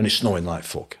 and it's snowing like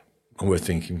fuck. And we're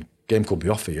thinking, game could be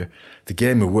off here. The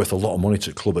game was worth a lot of money to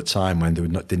the club at the time when they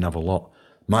didn't have a lot.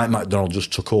 Mike McDonald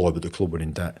just took over, but the club were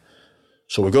in debt.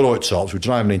 So we got over at Tops, we're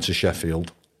driving into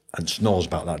Sheffield, and it snows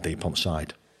about that deep on the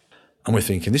side. And we're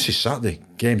thinking, this is Saturday,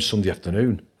 game's Sunday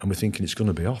afternoon, and we're thinking it's going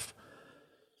to be off.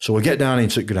 So we get down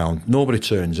into the ground, nobody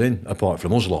turns in, apart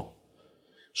from us lot.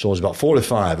 So there's about 4 or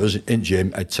 5 of us in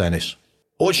gym, had tennis.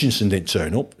 Hutchinson didn't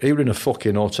turn up, he was in a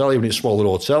fucking hotel, he was in a smaller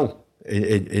hotel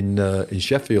in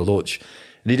Sheffield, Hutch.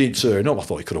 And he didn't turn up. I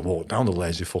thought he could have walked down, the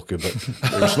lazy fucker, but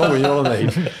it was snowing, you know what I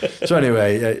mean? So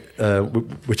anyway,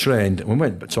 we trained and we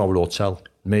went to our hotel.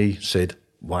 Me, Sid,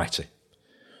 Whitey.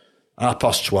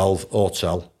 12:30,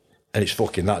 hotel, and it's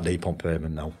fucking that deep on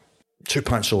pavement now. 2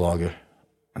 pints of lager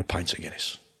and a pint of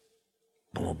Guinness.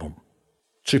 Boom, boom, boom.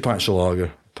 2 pints of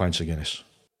lager, pint of Guinness,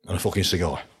 and a fucking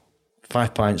cigar.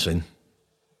 5 pints in,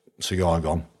 cigar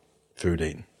gone, food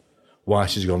eaten.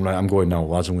 Whitey's gone, right, I'm going now,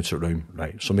 lads, I'm going to the room.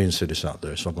 Right, so me and Sid are sat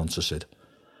there, so I've gone to Sid.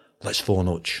 Let's phone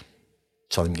Hutch,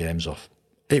 tell him game's off.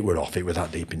 It were off, it were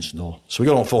that deep in snow. So we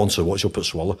got on phone to Hutch up at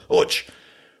Swallow. Hutch,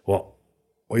 what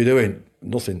are you doing?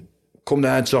 Nothing. Come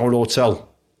down to our hotel.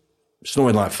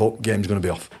 Snowing like fuck, game's going to be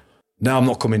off. Now I'm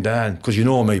not coming down, because you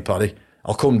know me, Paddy.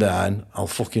 I'll come down, I'll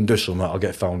fucking do something, I'll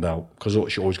get found out, because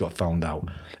Hutch always got found out.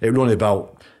 It was only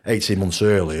about 18 months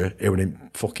earlier, he was in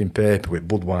fucking paper with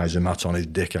Budweiser mat on his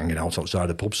dick hanging out outside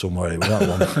the pub somewhere with that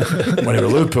one, when he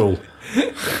was at Liverpool.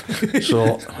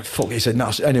 So, fuck, he said,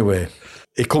 nah. Anyway,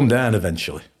 he come down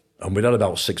eventually, and we'd had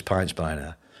about 6 pints by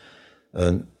now.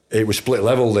 And it was split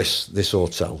level, this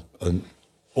hotel. And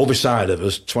other side of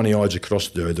us, 20 yards across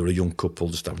there were a young couple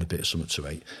just having a bit of something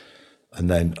to eat. And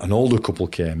then an older couple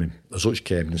came in, as such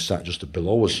came in and sat just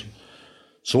below us.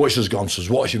 So Hutch has gone, says,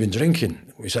 what have you been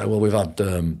drinking? We said, well, we've had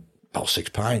about 6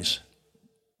 pints.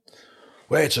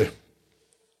 Waiter,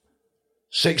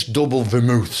 6 double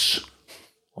vermouths.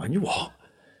 I knew what?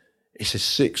 He says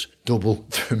 6 double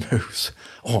vermouths.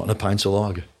 Oh, and a pint of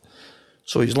lager.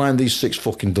 So he's lined these 6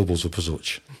 fucking doubles up as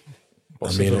such.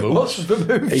 What's the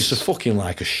vermouth? It's a fucking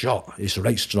like a shot. It's a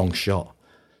right strong shot.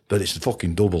 But it's the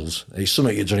fucking doubles. It's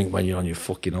something you drink when you're on your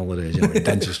fucking holidays, you know,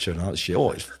 dentistry and all that shit.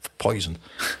 Oh, it's poison.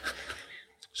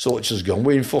 So it's just gone.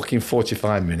 We're in fucking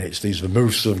 45 minutes. These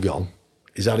vermouths have gone.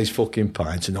 He's had his fucking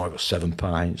pints, and now I've got 7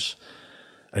 pints.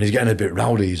 And he's getting a bit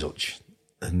rowdy, he's Hutch.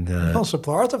 And not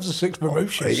surprised after 6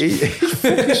 vermouths. He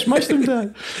fucking smashed them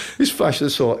down. He's smashed them,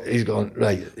 so he's gone,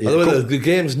 right. By the way, the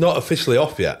game's not officially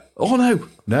off yet. Oh,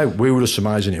 no, we were just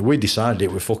surmising it. We decided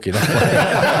it, we're fucking off.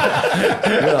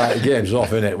 We're like, the game's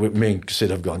off, innit? Me and Sid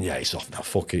have gone, yeah, it's off now,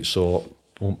 fuck it. So,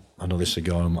 another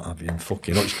cigar, I'm having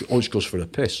fucking, Hutch goes for a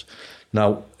piss.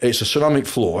 Now, it's a ceramic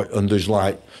floor, and there's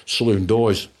like saloon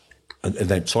doors, and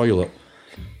then toilet.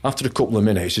 After a couple of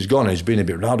minutes, he's gone and he's been a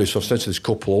bit rowdy. So I've said to this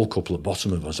old couple at the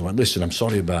bottom of us, I went, listen, I'm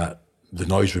sorry about the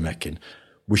noise we're making.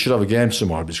 We should have a game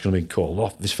tomorrow, but it's going to be called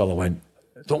off. This fella went,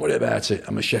 don't worry about it.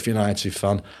 I'm a Sheffield United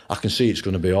fan. I can see it's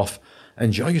going to be off.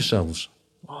 Enjoy yourselves.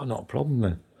 Oh, not a problem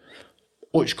then.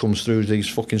 Hutch comes through these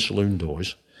fucking saloon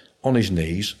doors, on his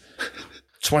knees,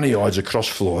 20 yards across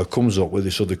floor, comes up with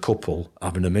this other couple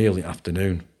having a meal in the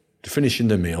afternoon. They're finishing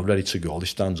the meal, ready to go. He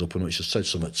stands up and Hutch has said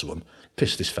something to him.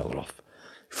 Pissed this fella off.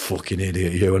 Fucking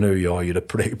idiot, you, I know you are, you're a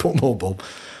prick, bum. Oh,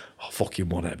 fucking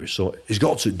whatever. So he's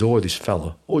got to the door, this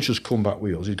fella. Hutch has come back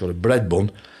with us, he's got a bread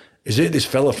bun. He's hit this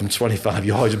fella from 25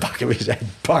 yards back of his head,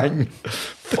 bang.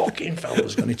 Fucking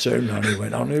fella's going to turn around and he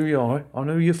went, I knew you are, I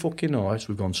knew you fucking are. So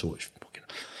we've gone to Hutch. Fucking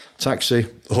taxi,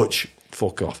 Hutch,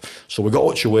 fuck off. So we got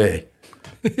Hutch away.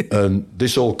 And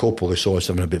this old couple, they saw us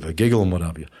having a bit of a giggle and what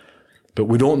have you. But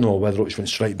we don't know whether Hutch went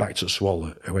straight back to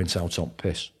Swallow or went out on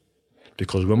piss.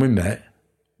 Because when we met,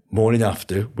 morning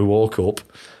after, we woke up.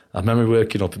 I remember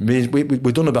waking up.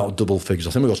 We'd done about double figures.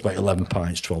 I think we got about 11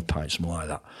 pints, 12 pints, something like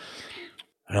that.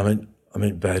 And I'm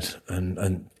in bed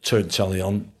and turned telly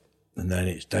on, and then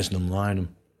it's Desmond Lynham.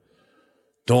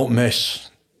 Don't miss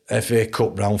FA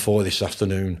Cup round 4 this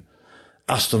afternoon.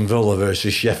 Aston Villa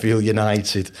versus Sheffield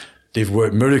United. They've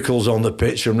worked miracles on the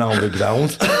pitch from round the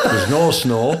ground. There's no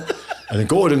snow. And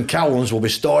Gordon Cowans will be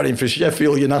starting for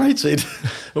Sheffield United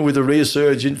with a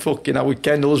resurgent fucking Howard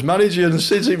Kendall as manager, and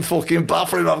Sid's in fucking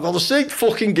bathroom. I've got 6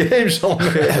 fucking games on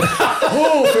me.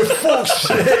 Oh, for fuck's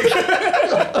sake.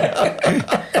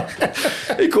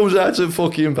 He comes out to the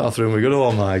fucking bathroom. We go,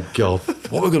 oh my God,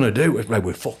 what are we going to do?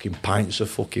 We're fucking pints of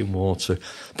fucking water.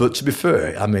 But to be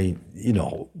fair, I mean, you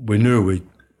know, we knew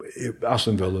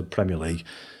Aston Villa, Premier League,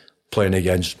 playing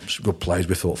against good players,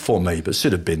 we thought, for me, but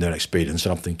Sid had been their experience,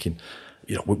 and I'm thinking,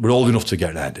 you know, we're old enough to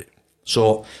get around it.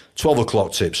 So 12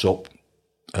 o'clock tips up,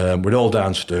 we're all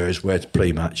downstairs, we're at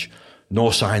pre-match,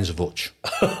 no signs of Hutch.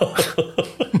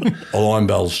 Alarm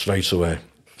bells straight away.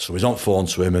 So he's on phone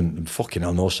to him and fucking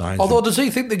hell, no signs. Although, does he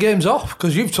think the game's off?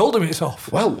 Because you've told him it's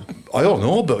off. Well, I don't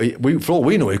know, but for all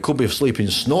we know, he could be asleep in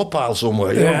a snow pile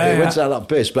somewhere. You know? He went out that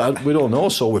piss, but we don't know,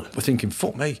 so we're thinking,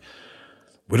 fuck me,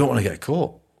 we don't want to get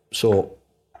caught. So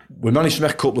we managed to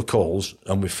make a couple of calls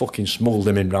and we fucking smuggled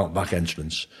him in round back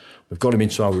entrance. We've got him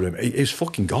into our room. He's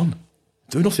fucking gone.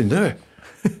 Doing nothing there.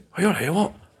 Are you all right,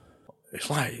 what? It's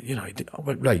like, you know, I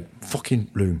went, right,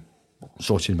 fucking room.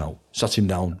 Sorted him out. Sat him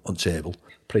down on table,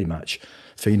 pre-match.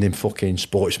 Feeding him fucking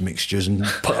sports mixtures and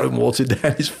pouring water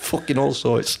down his fucking all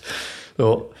sorts.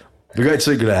 So we got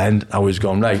to the ground. I was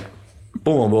gone, right,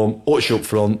 boom, boom, boom, Hutch up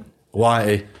front,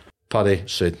 Whitey, Paddy,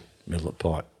 Sid, middle of the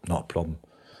park. Not a problem.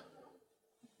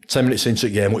 10 minutes into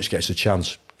the game, Hutch gets a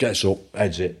chance, gets up,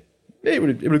 heads it. It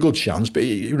was a good chance, but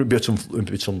he would be a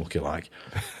bit unlucky like.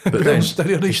 But then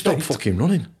he stopped fucking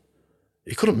running.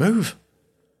 He couldn't move.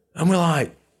 And we're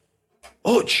like,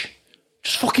 Hutch,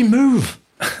 just fucking move.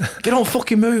 Get on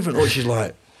fucking move. And Hutch is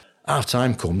like, half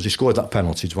time comes, he scored that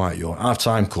penalty, Dwight York. Half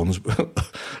time comes,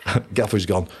 Gaffer's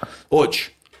gone,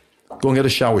 Hutch, go and get a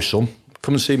shower, son.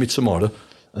 Come and see me tomorrow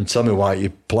and tell me why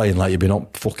you're playing like you've been on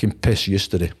fucking piss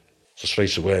yesterday. So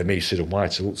straight away, me, Sid and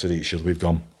White looked at each other, we've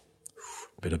gone,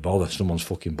 bit of bother, someone's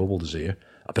fucking bubbled us here.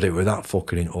 But it was that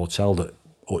fucking hotel that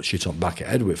Hutch took back at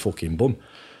head with fucking bum.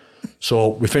 So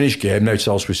we finished game, now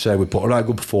else we say we put a right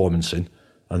good performance in,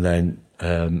 and then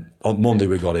on Monday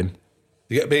we got him.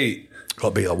 You get beat?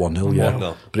 Got beat at 1-0, yeah.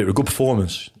 1-0. But it was a good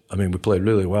performance. I memean, we played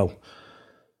really well.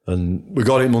 And we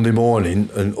got in Monday morning,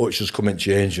 and Hutch has come in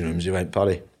changing rooms. He went,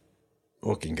 Paddy,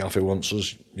 fucking Gaffy wants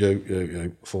us,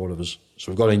 you, 4 of us.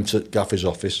 So we got into Gaffy's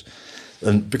office.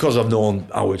 And because I've known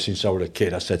Howard since I was a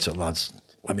kid, I said to the lads,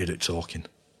 let me do it talking.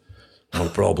 No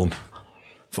problem.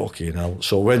 Fucking hell.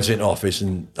 So we went into the office,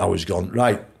 and I was gone,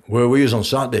 right, where were you on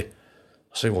Saturday?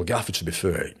 I said, well, Gaffy, to be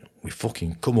fair, we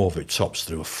fucking come over the tops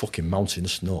through a fucking mountain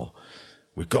of snow.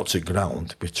 We got to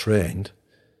ground, we trained,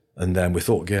 and then we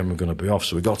thought the game was going to be off.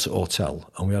 So we got to the hotel,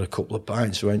 and we had a couple of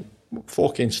pints. We went,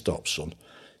 fucking stop, son.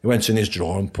 He went in his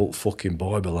drawer and pulled fucking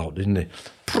Bible out, didn't he?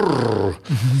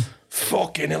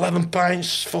 Fucking 11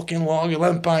 pints, fucking lager,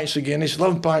 11 pints of Guinness,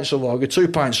 11 pints of lager, 2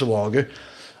 pints of lager.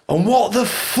 And what the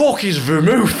fuck is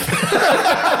vermouth?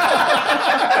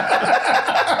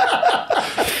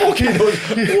 Fucking,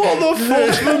 what the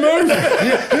fuck's vermouth?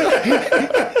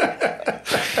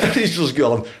 And he's just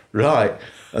gone, right.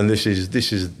 And this is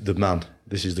the man.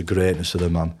 This is the greatness of the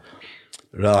man.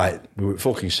 Right, we were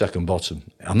fucking second bottom.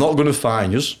 I'm not going to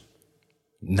fine you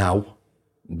now,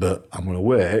 but I'm going to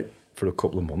wait for a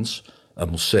couple of months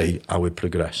and we'll see how we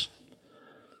progress.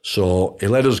 So he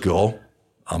let us go,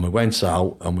 and we went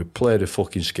out and we played the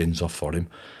fucking skins off for him.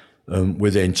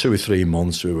 Within 2 or 3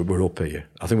 months, we were up here.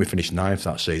 I think we finished 9th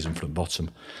that season from the bottom.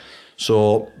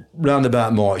 So round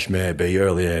about March, maybe,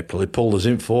 early April, he pulled us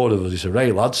in, 4 of us. He said,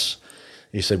 right, lads,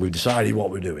 he said, we've decided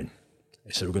what we're doing.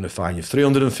 He said, we're going to fine you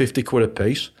 350 quid a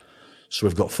piece. So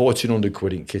we've got 1,400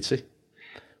 quid in kitty.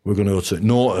 We're going to go to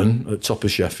Norton at top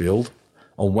of Sheffield.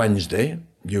 On Wednesday,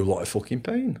 you lot are fucking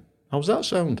paying. How's that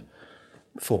sound?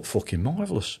 I thought, fucking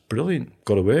marvellous. Brilliant.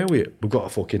 Got away with it. We've got a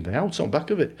fucking day out on the back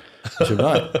of it. I said,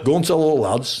 right, go and tell all the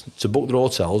lads to book their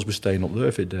hotels. We're staying up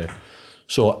there for a day.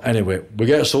 So anyway, we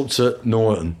get us up to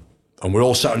Norton, and we're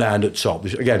all sat down at top.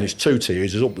 Again, it's 2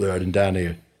 tiers. There's up there and down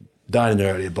here. Down in the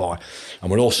area bar, and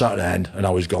we're all sat at the end, and I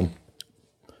was gone.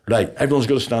 Right, everyone's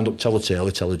got to stand up, tell a tale,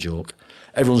 tell a joke.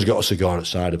 Everyone's got a cigar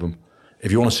outside of them.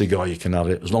 If you want a cigar, you can have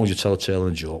it, as long as you tell a tale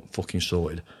and a joke. Fucking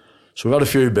sorted. So we've had a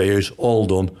few beers, all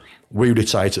done. We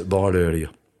retired at the bar area.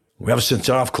 We have a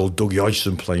centre-half called Dougie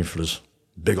Hodgson playing for us.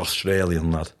 Big Australian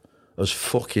lad. As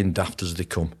fucking daft as they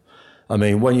come. I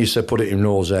mean, when you said put it in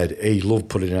Rosehead, he loved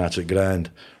putting it out at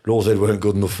ground. Rosehead weren't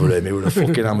good enough for him. He was a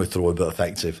fucking hammer thrower, but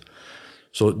effective.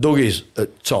 So Dougie's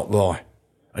at top bar,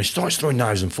 and he starts throwing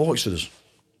knives and forks at us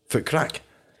for crack.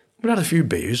 We had a few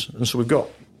beers, and so we've got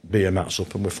beer mats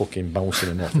up, and we're fucking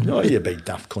bouncing them off. Oh, you big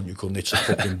daft cunt, you couldn't hit a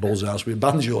fucking buzz house with a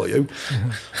banjo, you.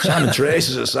 Simon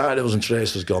Tracy's at the side of us, and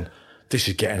Tracy's gone, this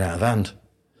is getting out of hand.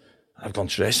 I've gone,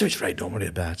 Tracy, it's right, don't worry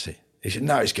about it. He said,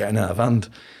 no, it's getting out of hand.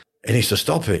 He needs to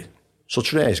stop it. So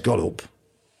Trace got up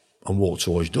and walked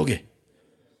towards Dougie.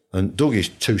 And Dougie's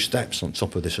 2 steps on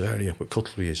top of this area where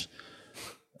cutlery is.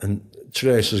 And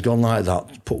Trace has gone like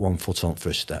that, put 1 foot on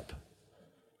first step.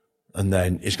 And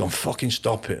then he's gone, fucking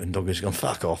stop it. And Dougie's gone,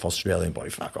 fuck off, Australian boy,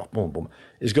 fuck off, boom, boom.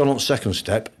 He's gone on second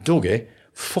step. Dougie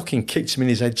fucking kicked him in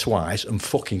his head twice and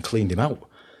fucking cleaned him out.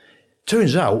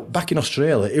 Turns out, back in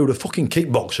Australia, he was a fucking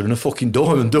kickboxer and a fucking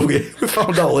doorman, Dougie. We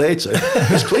found out later.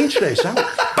 He's cleaned Trace out.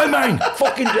 Bang, bang,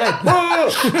 fucking dead.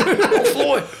 On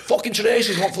floor. Fucking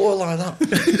Tracy's on floor like that.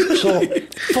 So,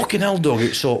 fucking hell,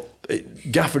 Dougie. So,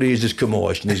 Gaffer hears this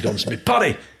commotion, he's gone to me,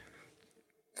 Paddy,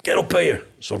 get up here.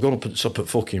 So I've gone up at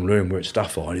fucking room where it's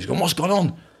staff are, and he's gone, what's going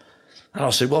on? And I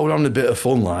said, well, we're having a bit of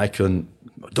fun, like, and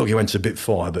Dougie went a bit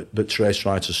far, but Trace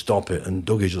tried to stop it, and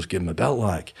Dougie just gave him a belt,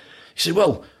 like. He said,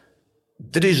 well,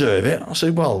 did he deserve it? I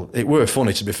said, well, it were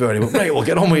funny, to be fair. And he went, right, well,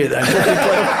 get on with it then.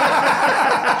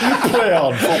 Play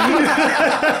on.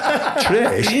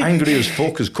 Trace, angry as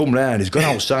fuck, has come round. He's gone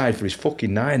outside for his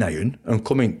fucking 9-iron and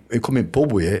come in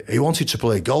pub with it. He wanted to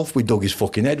play golf with Dougie's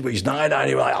fucking head with his 9-iron.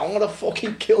 He was like, I'm going to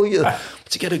fucking kill you. But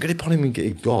to get a grip on him and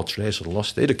get God, Trace would have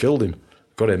lost it. He'd have killed him.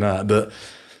 Got him out. But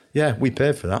yeah, we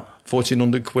paid for that.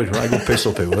 1,400 quid, right? Good piss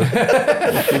up it was.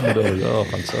 Oh,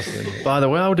 fantastic. By the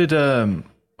way, how did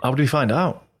he find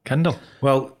out? Kendall?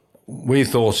 Well, we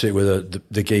thought it with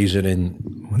the geezer in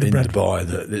the bar,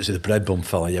 the bread bun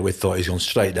fella. Yeah, we thought he's gone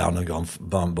straight down and gone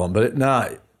bam, bam. But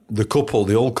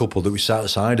the old couple that we sat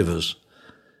outside of us,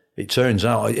 it turns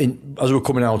out, as we were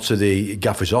coming out to the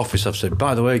gaffer's office, I've said,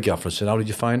 by the way, Gaffer, I said, how did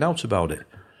you find out about it?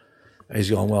 And he's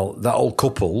gone, well, that old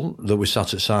couple that we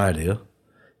sat outside here,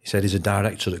 he said he's a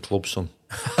director at Club Sun.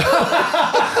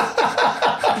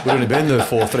 We've only been there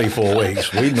for 3-4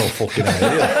 weeks. We'd no fucking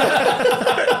idea.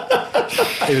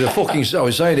 Even a fucking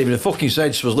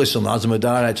said to us, listen, lads, I'm a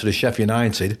director of Sheffield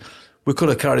United. We could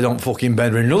have carried on fucking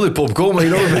better in another pub, couldn't we? You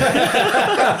know what I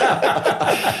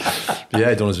mean?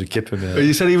 Yeah, done as a kipper, mate.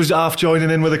 You said he was half joining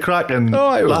in with a crack and it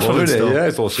was laughing and stuff. Yeah,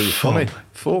 I thought it was funny.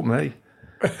 Fuck me.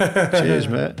 Cheers,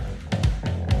 mate.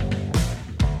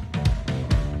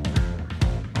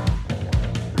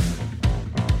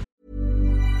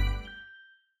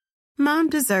 Mom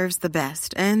deserves the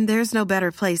best, and there's no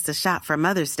better place to shop for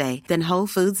Mother's Day than Whole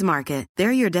Foods Market.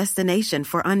 They're your destination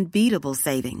for unbeatable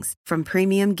savings, from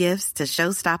premium gifts to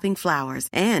show-stopping flowers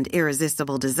and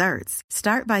irresistible desserts.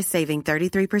 Start by saving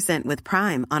 33% with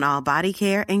Prime on all body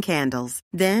care and candles.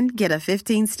 Then get a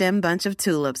 15-stem bunch of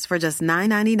tulips for just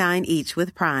 $9.99 each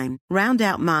with Prime. Round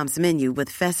out Mom's menu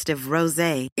with festive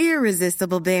rosé,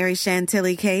 irresistible berry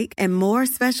chantilly cake, and more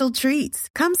special treats.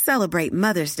 Come celebrate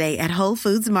Mother's Day at Whole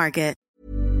Foods Market.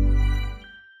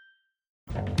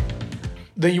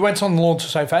 Then you went on loan to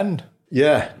Southend.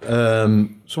 Yeah.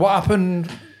 So what happened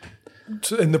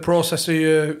in the process of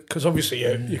your... Because obviously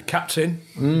you're captain,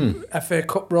 FA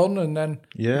Cup run, and then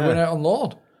you went out on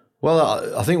loan.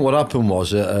 Well, I think what happened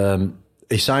was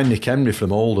he signed Nick Henry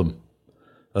from Oldham.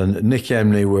 And Nick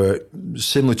Henry were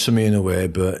similar to me in a way,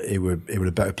 but he were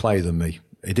a better player than me.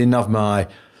 He didn't have my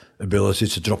ability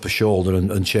to drop a shoulder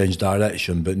and change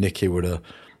direction, but Nicky were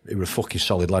a fucking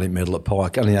solid lad in Middle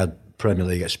Park, and he had Premier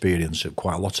League experience,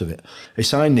 quite a lot of it. He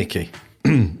signed Nicky,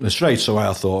 and straight away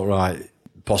I thought, right,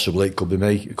 possibly it could be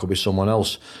me, it could be someone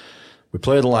else. We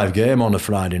played a live game on a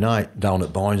Friday night down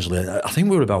at Barnsley. I think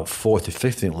we were about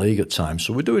 45th in league at times,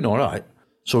 so we're doing all right.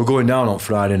 So we're going down on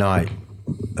Friday night,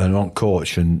 and on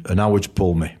coach, and Howard's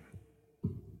pulled me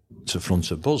to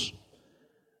front of Buzz.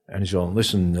 And he's going,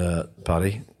 listen,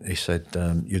 Paddy, he said,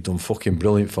 you've done fucking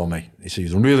brilliant for me. He said,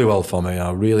 you've done really well for me. I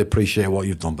really appreciate what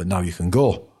you've done, but now you can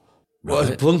go. Right?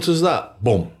 What as blunt as that?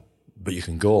 Boom. But you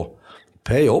can go.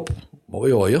 Pay up what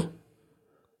we owe you,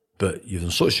 but you've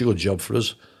done such a good job for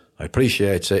us. I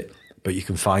appreciate it, but you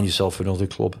can find yourself another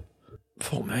club.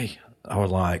 Fuck me. I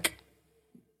was like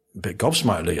a bit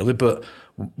gobsmacked, really, but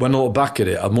when I look back at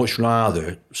it, I'd much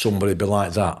rather somebody be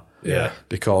like that. Yeah.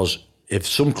 Because if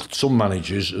some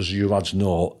managers, as you lads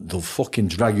know, they'll fucking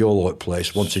drag you all over the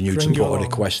place wanting you to put a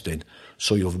request in,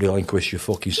 so you'll relinquish your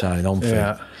fucking signing on fee.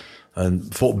 Yeah.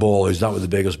 And footballers, that was the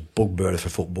biggest bugbear for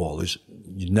footballers.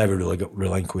 You never really got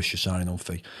relinquish your signing on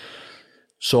fee.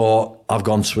 So I've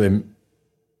gone to him,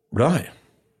 right,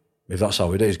 if that's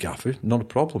how it is, Gaffer, not a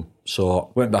problem. So I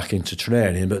went back into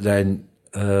training, but then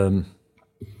I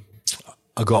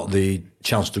got the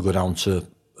chance to go down to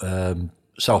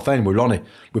Southend with Ronnie.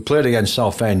 We played against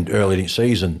Southend early in the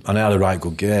season, and I had a right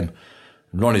good game.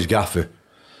 And Ronnie's Gaffer.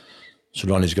 So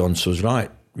Ronnie's gone, so I was right,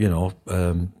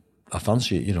 I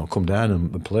fancy it, come down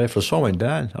and play for us. So I went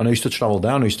down, and I used to travel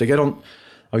down. I used to get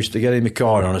in my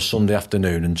car on a Sunday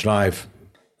afternoon and drive,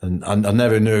 and I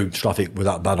never knew traffic was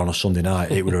that bad on a Sunday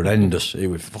night. It was horrendous. It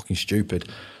was fucking stupid.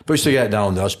 But I used to get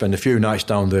down there, I'd spend a few nights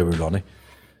down there with Ronnie,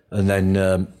 and then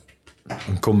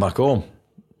and come back home.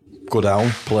 Go down,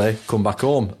 play, come back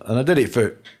home. And I did it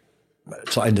for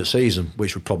the end of the season,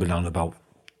 which was probably down about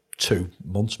 2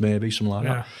 months maybe, something like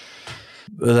that.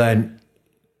 But then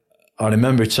I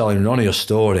remember telling Ronnie a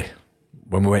story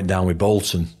when we went down with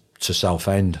Bolton to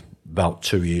Southend about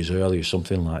 2 years earlier,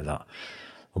 something like that.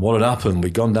 And what had happened,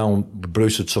 we'd gone down,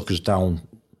 Bruce had took us down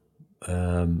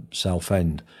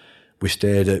Southend. We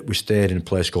stayed in a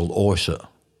place called Orsett,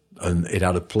 and it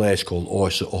had a place called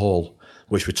Orsett Hall,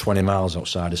 which was 20 miles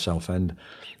outside of Southend.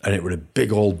 And it was a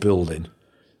big old building.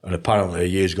 And apparently,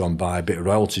 years gone by, a bit of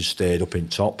royalty stayed up in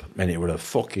top, and it was a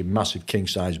fucking massive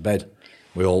king-size bed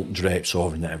with all drapes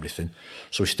over and everything.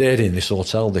 So we stayed in this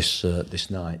hotel this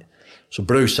night. So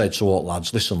Bruce said to all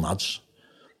lads, listen lads,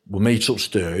 we'll meet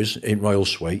upstairs in Royal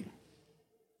Suite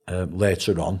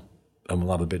later on, and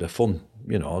we'll have a bit of fun.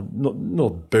 No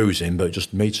boozing, but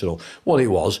just meet it all. What it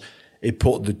was, he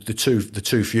put the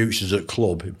two futures at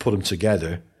club, he put them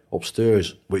together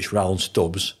upstairs, which were Alan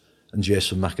Stubbs and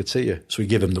Jason McAteer. So we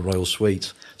give them the Royal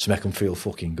Suite to make them feel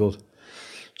fucking good.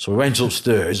 So we went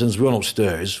upstairs, and as we went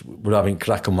upstairs, we're having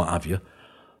crack and what have you.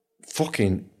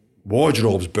 Fucking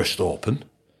wardrobes burst open,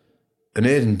 and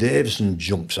Aidan Davison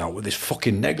jumps out with this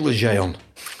fucking negligee on.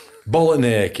 Bollock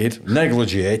naked,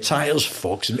 negligee, tight as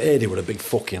fucks, and Aidan was a big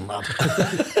fucking lad.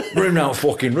 We're in that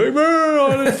fucking room,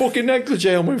 I had a fucking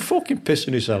negligee on, we're fucking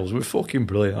pissing ourselves, we're fucking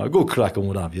brilliant. A good crack and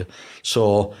what have you.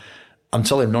 So I'm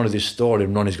telling Ronnie this story,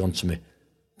 and Ronnie's gone to me,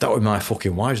 that was my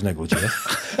fucking wife's negligee.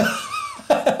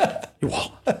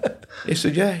 What? He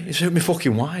said, yeah. He said, my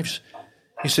fucking wives.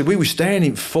 He said, we were staying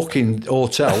in fucking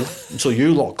hotel until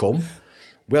you lot come.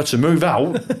 We had to move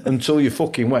out until you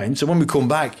fucking went. And when we come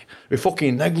back, we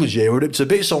fucking negligee, we're up to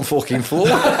bits on fucking floor.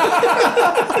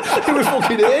 It was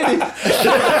fucking Aidy.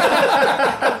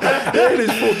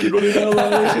 Aidy's fucking running down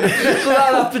like this. So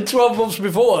that happened 12 months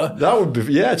before? That would be,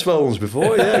 12 months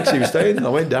before, because he was staying. I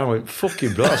went down and went,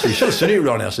 fucking bro. I said, you should have seen it,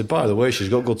 Ronnie. I said, by the way, she's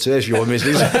got good taste, your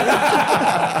missus.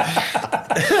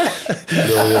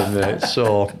 Brilliant, mate.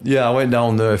 So, yeah, I went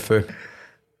down there for...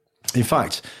 In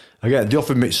fact, again, they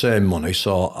offered me the same money,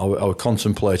 so I was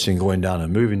contemplating going down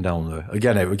and moving down there.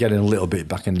 Again, we're getting a little bit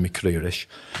back into my career-ish.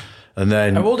 And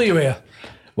then... How old are you here?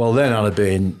 Well, then I'd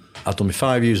done my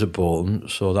 5 years at Bolton,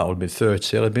 so that would have been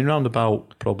 30. I'd been round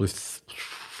about probably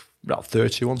about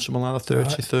 31, something like that,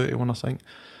 30, 31, I think.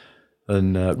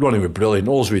 And Ronnie was brilliant.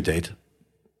 All we did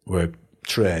were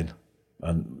train.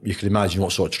 And you can imagine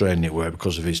what sort of training it were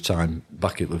because of his time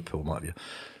back at Liverpool, might you?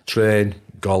 Train,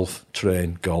 golf,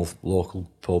 local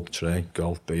pub, train,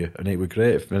 golf, beer. And it was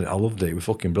great. I loved it. It was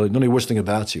fucking brilliant. The only worst thing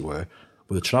about it were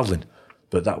the travelling.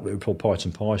 But that was part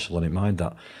and parcel, I didn't mind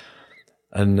that.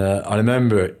 And I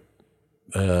remember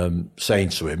saying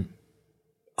to him,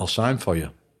 I'll sign for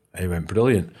you. And he went,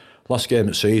 brilliant. Last game of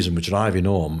the season, we're driving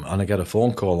home, and I get a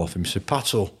phone call off him. He said,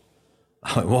 Pato.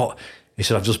 I went, what? He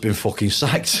said, I've just been fucking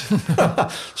sacked.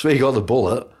 So he got the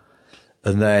bullet.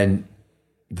 And then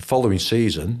the following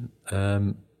season,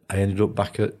 I ended up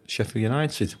back at Sheffield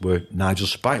United, where Nigel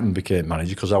Spackman became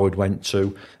manager, because Howard went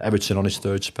to Everton on his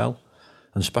third spell,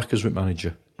 and Spackers was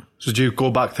manager. So did you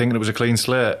go back thinking it was a clean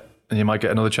slate and you might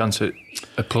get another chance at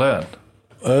playing?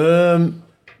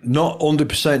 Not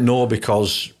 100% no,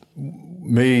 because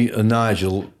me and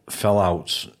Nigel fell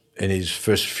out in his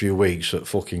first few weeks at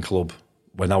fucking club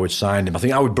when Howard signed him. I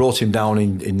think Howard brought him down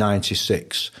in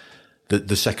 96,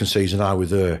 the second season I was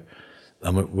there.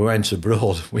 And we went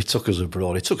abroad. He took us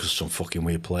abroad. He took us to some fucking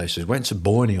weird places. Went to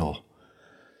Borneo.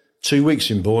 2 weeks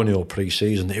in Borneo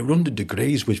pre-season. It was 100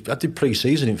 degrees. I did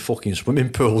pre-season in fucking swimming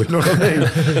pool, you know what I mean?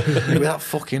 It was that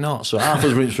fucking hot. So half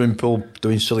was in the swimming pool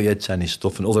doing silly head tennis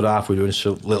stuff, and the other half were doing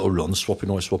little runs,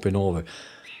 swapping over.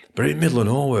 But in the middle of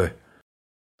nowhere.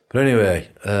 But anyway,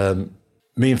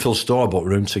 me and Phil Storr bought a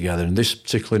room together, and this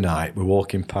particular night we're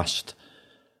walking past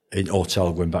in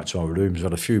hotel going back to our rooms. We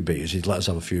had a few beers. He'd let us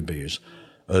have a few beers.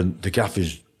 And the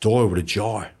gaffer's door was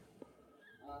ajar.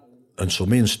 And so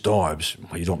me and Storbs,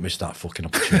 well, you don't miss that fucking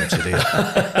opportunity, do you?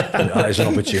 There's an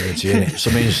opportunity, innit? So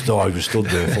me and Storbs were stood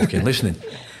there fucking listening.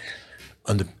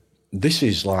 And this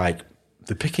is like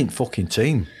the picking fucking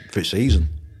team for the season.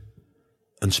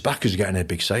 And Spacker's getting a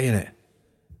big say in it.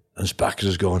 And Spacker's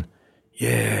is going,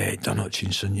 yeah, Don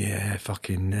Hutchinson, yeah,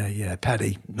 fucking, yeah,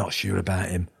 Paddy, not sure about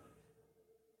him.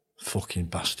 Fucking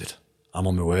bastard. I'm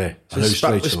on my way. So is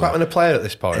Spackman a player at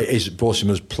this point? It is, brought him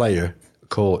as player,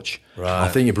 coach. Right. I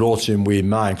think he brought him with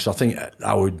mine, because I think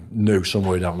Howard knew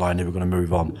somewhere down the line they were going to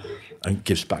move on and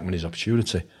give Spackman his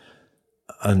opportunity.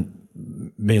 And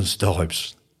me and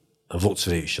Stobbs have looked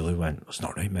at each other and went, that's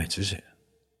not right, mate, is it?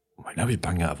 Well, now he's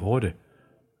bang out of order.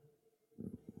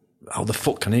 How the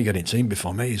fuck can he get in team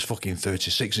before me? He's fucking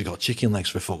 36, he's got chicken legs,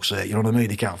 for fuck's sake, you know what I mean?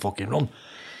 He can't fucking run.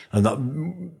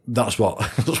 And that's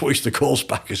what we used to call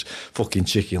Spackers, fucking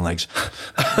chicken legs.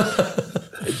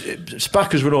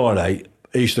 Spackers were all right.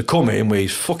 He used to come in with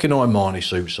his fucking Armani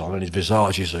suits on and his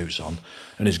Versace suits on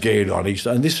and his gear on.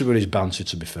 And this is where his banter,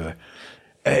 to be fair.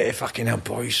 Hey, fucking hell,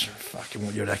 boys. Fucking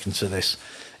what you reckon to this?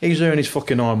 He's wearing his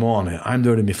fucking Armani. I'm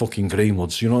wearing my fucking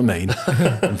Greenwoods, you know what I mean?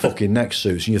 And fucking neck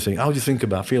suits. And you think, how do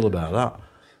you feel about that?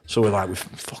 So we're like,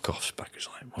 fuck off, Spackers.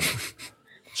 Like,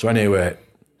 so anyway,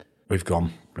 we've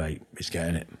gone. Right, he's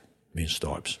getting it. Me and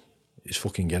Storbs. He's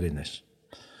fucking getting this.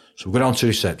 So we go down to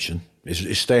reception.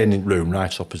 He's staying in the room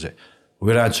right opposite. We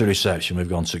go down to reception. We've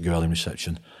gone to girl in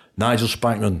reception. Nigel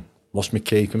Spackman, lost my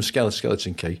key. Come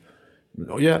skeleton key.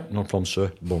 Oh, yeah, no problem,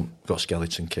 sir. Boom, got a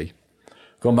skeleton key.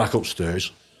 Gone back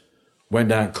upstairs. Went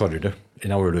down corridor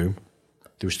in our room.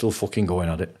 They were still fucking going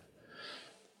at it.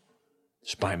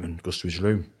 Spackman goes to his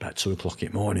room about 2 o'clock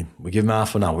in the morning. We give him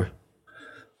half an hour.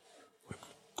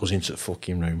 Goes into the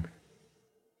fucking room.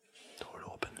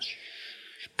 Door opens.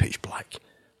 Pitch black.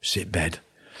 Sit bed.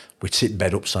 We sit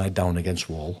bed upside down against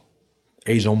wall.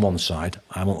 He's on one side.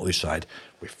 I'm on the other side.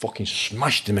 We fucking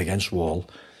smashed him against wall.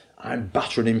 I'm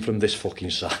battering him from this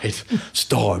fucking side.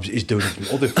 Storbs is doing it from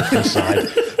the other fucking side.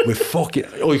 We're fucking...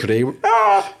 Oh, you could hear...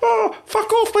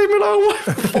 fuck off, leave me alone.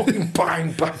 Fucking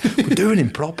bang, bang. We're doing him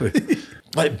proper.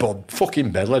 Like Bob,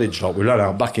 fucking bed, let it drop. We ran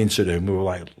out back into the room. We were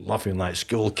like laughing like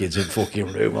school kids in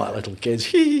fucking room, like little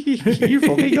kids. You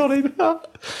fucking got him.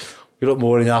 We got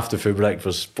morning after for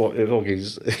breakfast.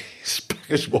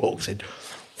 Spackers walks in.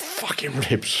 Fucking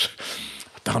ribs.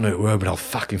 I don't know who, but I'll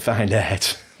fucking find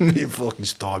out. Me fucking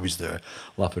Storbs there,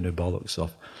 laughing her bollocks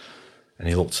off. And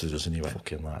he looked at us and he went,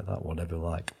 fucking like that, whatever,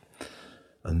 like.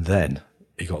 And then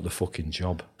he got the fucking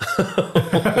job.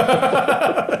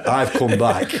 I've come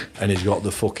back and he's got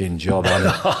the fucking job.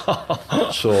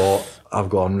 So I've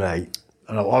gone, right.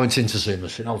 And I went in to see him. I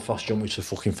said, how fast do you want me to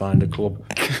fucking find a club?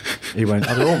 He went,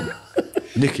 I don't.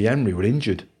 Nicky Henry were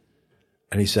injured.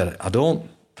 And he said, I don't.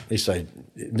 He said,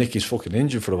 Nicky's fucking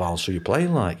injured for a while, so you're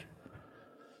playing like.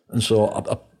 And so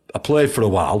I played for a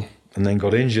while and then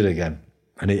got injured again.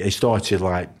 And he started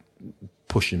like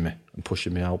pushing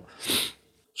me out.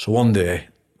 So one day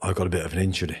I got a bit of an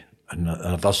injury and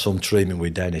I've had some treatment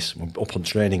with Dennis. We're up on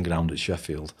training ground at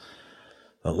Sheffield.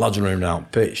 The lads were running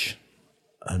out pitch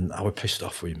and I was pissed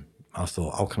off with him. I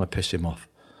thought, how can I piss him off?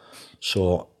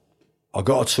 So I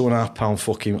got a 2.5 pound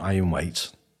fucking iron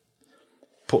weight,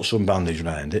 put some bandage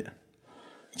around it,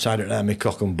 tied it around my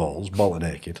cock and balls, bollocks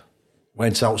naked,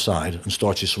 went outside and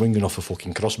started swinging off a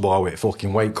fucking crossbar with a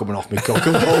fucking weight coming off my cock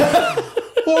and balls.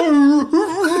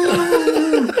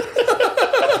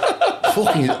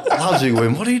 Fucking lads who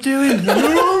went, what are you doing?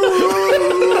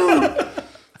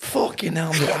 Fucking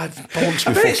hell, mate, I've bollocks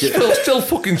me fucking... It's still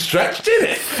fucking stretched, isn't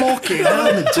it? Fucking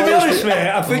hell, mate. To be honest, mate,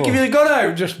 I think if you'd gone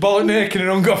out just bollock naked and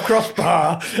hung off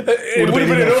crossbar, it would have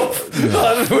been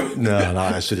enough. No,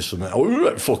 I said something.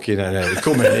 Oh, fucking hell,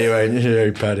 come in here, and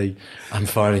hey, Paddy, I'm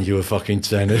finding you a fucking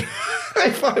tenner. They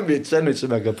find me a tenner to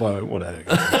make a point, whatever.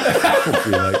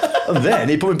 And then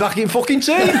he put me back in fucking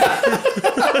team.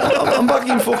 I'm back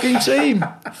in fucking team.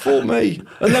 Fuck me.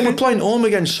 And then we're playing home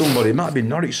against somebody. It might have been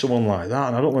Norwich, someone like that,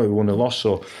 and I don't know if we won or lost.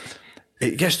 So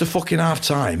it gets to fucking half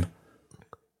time,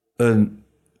 and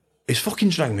he's fucking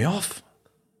dragged me off.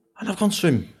 And I've gone to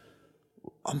him.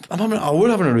 I was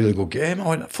having a really good game. I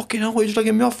went, fucking hell, what are you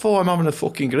dragging me off for? I'm having a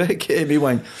fucking great game. He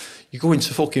went, you're going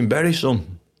to fucking Bury, son.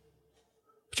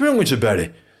 What do you mean I'm going to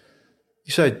Bury?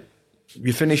 He said,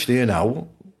 you finished here now.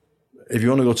 If you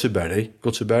want to go to Bury,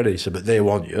 go to Bury. He said, but they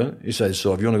want you. He said,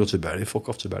 so if you want to go to Bury, fuck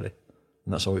off to Bury.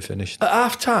 And that's how we finished. At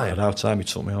half time? At half time, he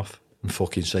took me off and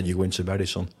fucking said, you're going to Bury,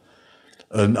 son.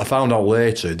 And I found out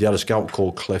later, they had a scout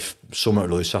called Cliff Summit,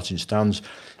 who sat in stands.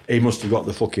 He must have got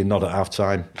the fucking nod at half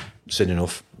time. Sin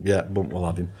enough. Yeah, we'll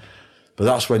have him. But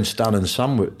that's when Stan and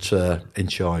Sam were in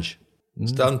charge.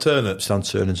 Stan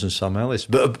Turnant and Sam Ellis.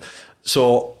 But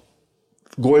so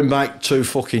going back 2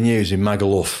 fucking years in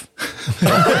Magaluf,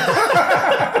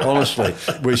 honestly,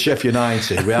 with Sheffield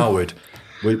United, with Howard,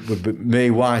 with me,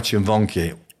 White and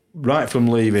Vonke, right from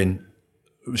leaving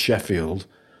Sheffield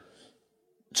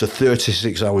to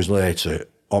 36 hours later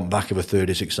on back of a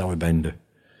 36-hour bender.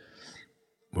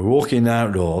 We're walking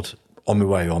down the road on my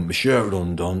way home, my shirt was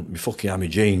undone, my fucking had my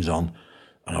jeans on,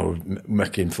 and I was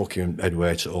making fucking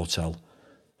headway to the hotel.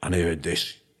 And I heard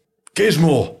this,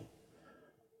 Gizmo!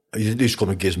 He's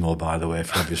called me Gizmo, by the way,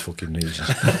 for obvious fucking reasons.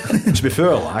 To be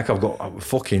fair, like, I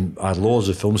had loads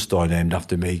of film stars named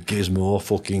after me. Gizmo,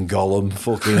 fucking Gollum,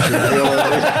 fucking...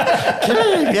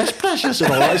 yes, precious,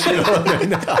 and all that, you know what I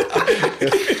mean?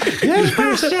 Yes,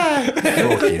 precious.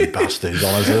 Fucking bastards,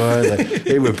 honestly, weren't they?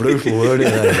 They were brutal, weren't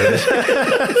they?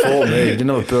 For me, you didn't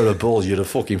have a pair of balls, you'd have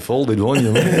fucking folded,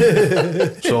 wouldn't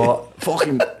you? So,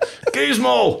 fucking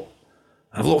Gizmo!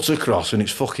 I've looked across and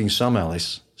it's fucking Sam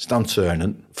Ellis, Stan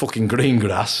Turnant, fucking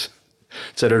Greengrass,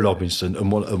 Terry Robinson,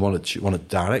 and one of the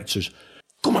directors.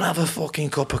 Come and have a fucking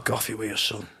cup of coffee with your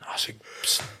son. I said,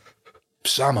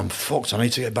 Sam, I'm fucked. I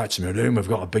need to get back to my room. We've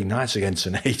got a big night again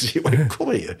tonight. He went,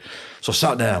 come here. So I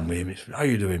sat down with him. How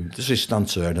you doing? This is Stan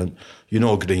Turnant. You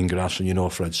know Greengrass and you know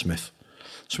Fred Smith.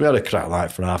 So we had a crack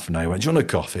like for half an hour. He went, do you want a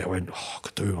coffee? I went, I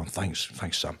could do one. Thanks,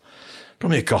 Sam.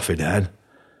 Brought me a coffee, Dan.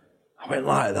 I went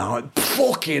like that. I went,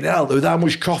 fucking hell, there was that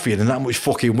much coffee and that much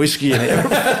fucking whiskey in it.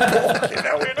 Fucking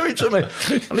hell, what are you doing to me?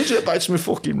 I need to get back to my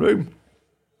fucking room.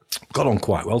 Got on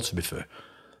quite well, to be fair.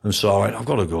 And so I went, I've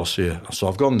got to go see her. So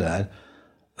I've gone down.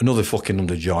 Another fucking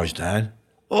under George down.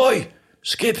 Oi,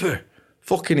 Skipper.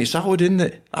 Fucking, it's Howard, isn't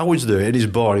it? Howard's there in his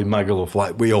bar in Magaluf,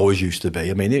 like we always used to be.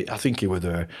 I mean, I think he was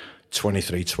there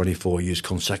 23, 24 years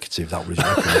consecutive. That was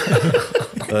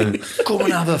record. And come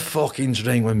and have a fucking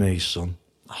drink with me, son.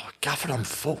 Oh, Gaffer, I'm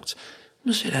fucked.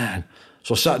 I'm sit down.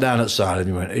 So I sat down outside and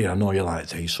he went, I know you like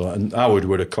these. So, and Howard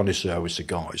were a connoisseur with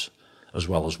cigars, as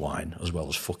well as wine, as well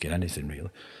as fucking anything, really.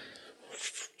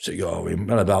 Cigar with him,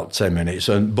 and about 10 minutes.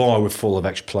 And boy, we're full of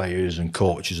ex-players and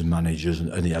coaches and managers.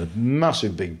 And he had a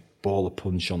massive big ball of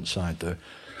punch on the side there.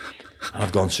 And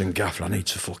I've gone to him, Gaffer, I need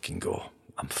to fucking go.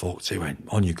 I'm fucked. He went,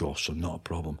 on you go, son, not a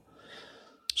problem.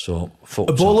 So,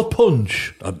 a ball of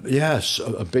punch? Yes,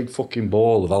 a big fucking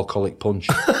ball of alcoholic punch.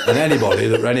 And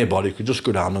anybody could just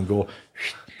go down and go,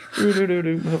 he was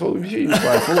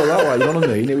quite full of that, like, you know what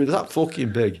I mean? It was that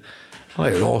fucking big. Oh,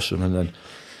 it was awesome. And then,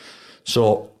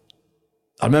 so,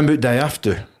 I remember the day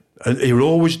after, And he were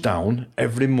always down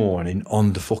every morning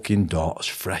on the fucking dot, as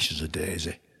fresh as a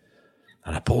daisy.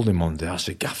 And I pulled him one day. I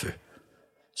said, Gaffer,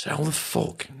 how the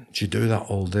fuck do you do that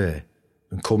all day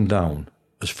and come down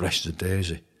as fresh as a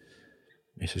daisy?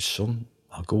 He says, son,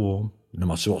 I'll go home, no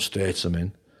matter what state I'm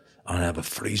in, and I have a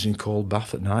freezing cold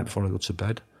bath at night before I go to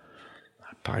bed.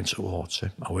 A pint of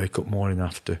water. I wake up morning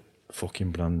after,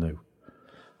 fucking brand new.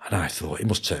 And I thought, it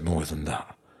must take more than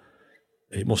that.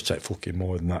 It must take fucking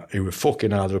more than that. He was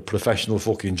fucking either a professional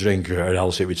fucking drinker or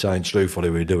else it was telling truth what he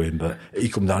was doing. But he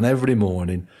come down every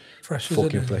morning, fresh as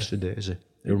a daisy.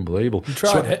 You're unbelievable. You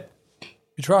tried it?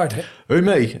 You tried it? Who,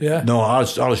 me? Yeah. No, I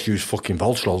just used fucking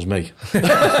Voltron's, me.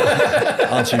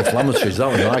 Anti-inflammatories, that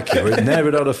was my cure. I'd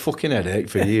never had a fucking headache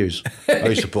for years. I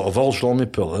used to put a Voltron on my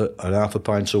pillow and half a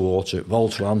pint of water,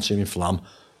 Voltron, anti-inflam,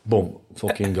 boom,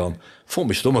 fucking gone. Fucked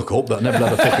my stomach up, but I never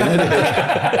had a fucking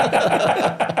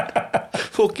headache.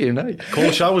 Fucking hell.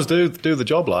 Cold showers do the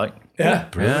job, like. Yeah.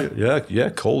 Yeah,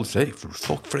 cold.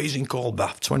 Fuck, freezing cold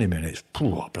bath, 20 minutes.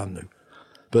 Brand new.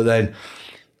 But then,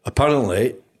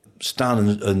 apparently,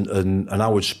 Stan and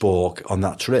Howard spoke on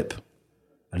that trip.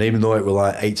 And even though it was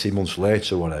like 18 months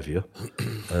later or whatever,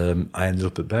 I ended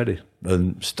up at Bury.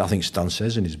 And I think Stan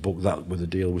says in his book that with the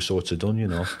deal was sort of done, you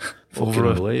know. Fucking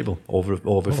unbelievable. Over a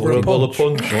bowl of punch. Over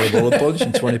a bowl of punch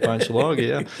and 20 pints of lager,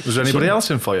 yeah. Was there anybody else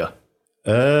in for you?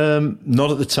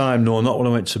 Not at the time, no, not when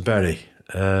I went to Bury.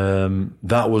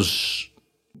 That was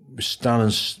Stan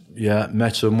and,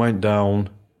 met him, went down,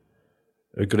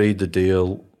 agreed the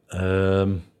deal.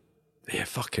 Yeah,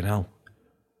 fucking hell.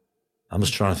 I'm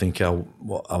just trying to think how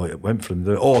it went from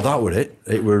there. Oh, that were it.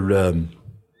 It were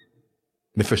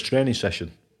my first training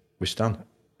session with Stan.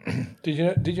 Did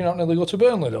you not nearly go to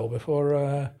Burnley though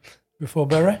before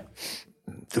Bury?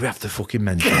 Do we have to fucking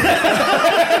mention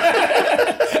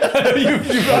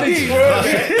You've had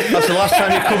it. That's the last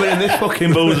time you're coming in this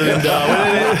fucking boozing in Darwin,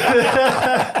 isn't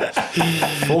it?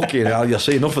 Fucking hell, you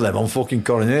see enough of them on fucking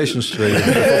Coronation Street,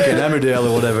 fucking Emmerdale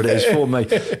or whatever it is for me.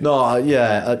 No,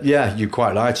 yeah, you're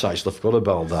quite right, actually. I forgot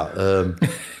about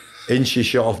that. Inchy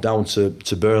shot off down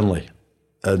to Burnley,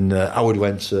 and Howard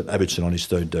went to Everton on his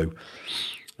third due,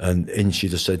 and Inchy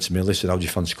just said to me, listen, how do you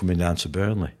fancy coming down to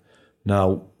Burnley?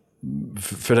 Now,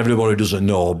 for everybody who doesn't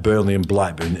know, Burnley and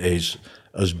Blackburn is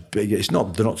as big. They're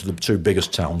not the two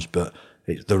biggest towns, but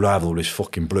the rivalry is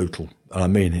fucking brutal, and I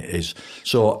mean it is.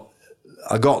 So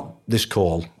I got this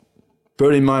call.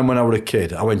 Bear in mind, when I was a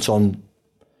kid, I went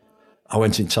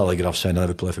in Telegraph saying I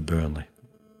never play for Burnley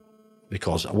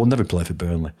because I would never play for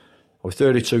Burnley. I was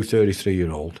 32,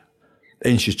 33-year-old.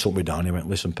 Inches took me down. He went,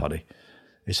 listen, Paddy.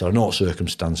 He said, I know what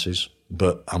circumstances,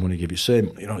 but I'm going to give you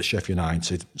at Sheffield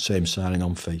United, same signing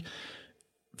on fee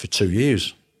for 2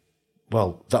 years.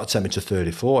 Well, that'll take me to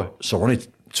 34, so I wanted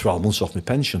 12 months off my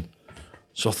pension.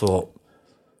 So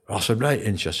I said, right,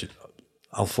 interested,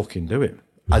 I'll fucking do it.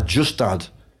 I just had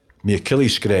my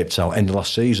Achilles scraped out end of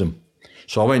last season.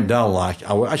 So I went down I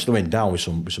actually went down with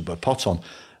some pot on.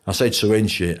 I said to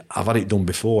Inchy, I've had it done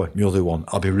before, my other one.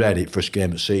 I'll be ready first game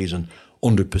of the season,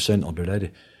 100% I'll be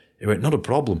ready. He went, not a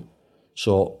problem.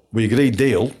 So we agreed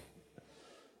deal,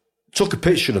 took a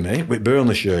picture of me with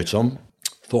Burnley shirt on,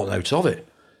 thought out of it.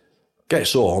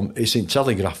 Gets home, it's in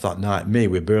Telegraph that night, me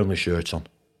with Burnley shirt on.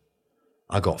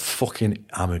 I got fucking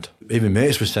hammered. Even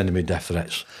mates were sending me death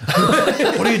threats.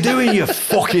 What are you doing, you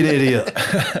fucking idiot?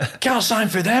 Can't sign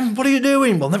for them. What are you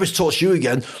doing? Well, never touch you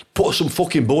again. Put some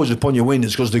fucking boards upon your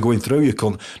windows because they're going through, you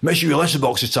cunt. Make sure your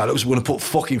letterbox is tied up because we're going to put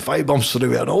fucking fire bombs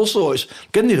through it and all sorts.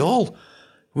 Getting it all.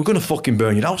 We're going to fucking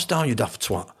burn your house down, you daft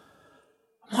twat.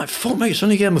 I'm like, fuck me, it's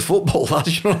only a game of football,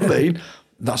 lads, you know what I mean?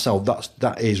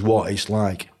 That is what it's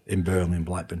like in Burnley and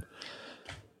Blackburn.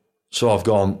 So I've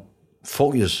gone,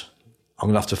 fuck yous. I'm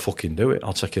going to have to fucking do it.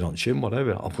 I'll take it on chin,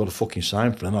 whatever. I've got to fucking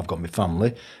sign for them. I've got my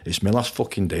family. It's my last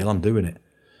fucking deal. I'm doing it.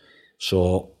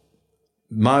 So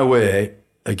my way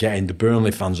of getting the Burnley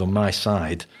fans on my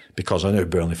side, because I know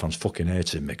Burnley fans fucking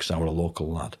hated me because I was a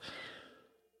local lad,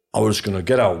 I was just going to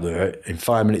get out there in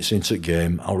 5 minutes into the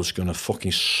game. I was just going to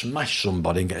fucking smash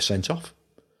somebody and get sent off.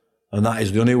 And that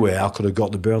is the only way I could have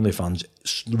got the Burnley fans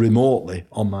remotely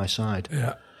on my side.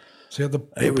 Yeah. So the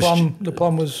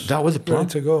plan was that was the plan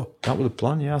to go. That was the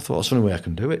plan. Yeah, I thought that's the only way I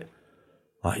can do it.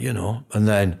 Like, you know, and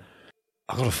then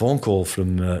I got a phone call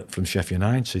from Sheffield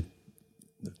United.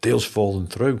 The deal's fallen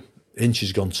through.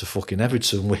 Inch's gone to fucking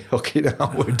Everton with fucking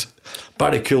Howard.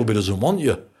 Barry Kilby doesn't want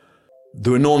you.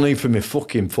 There was no need for me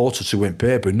fucking photo to win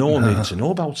paper. No one needed to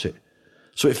know about it.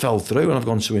 So it fell through, and I've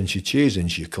gone to Inchy. Cheers,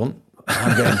 Inchy, you cunt.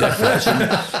 I'm getting death threats,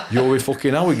 and you're with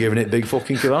fucking Howard giving it big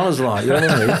fucking cabanas, like, you know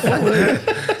what I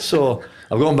mean? So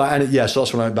I've gone back, and yes,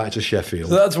 that's when I went back to Sheffield.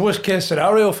 So that's worst case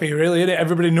scenario for you, really, isn't it?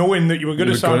 Everybody knowing that you were going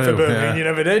to sign for Burnley and you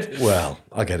never did. Well,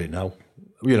 I get it now.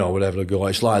 Whatever I go.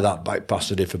 It's like that back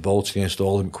pass I did for Bolton against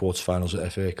Oldham quarterfinals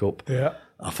at FA Cup. Yeah.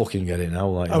 I fucking get it now.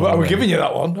 Like, I was giving you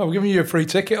that one. I was giving you a free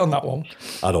ticket on that one.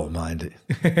 I don't mind it.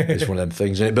 It's one of them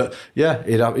things, isn't it? But yeah,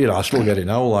 I still get it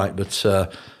now. Like, but so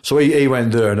he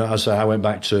went there, and as I went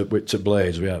back to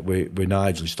Blades. We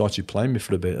Nigel started playing me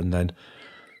for a bit, and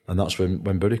that's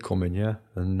when Buddy come in, yeah,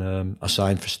 and I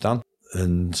signed for Stan,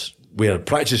 and we had a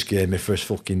practice game my first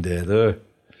fucking day there,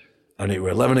 and it were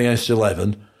 11 against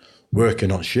 11,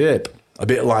 working on shape. A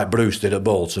bit like Bruce did at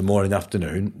Bolton morning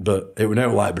afternoon, but it was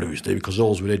not like Bruce did because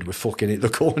all we did was fucking hit the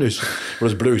corners,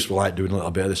 whereas Bruce was like doing a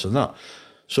little bit of this and that.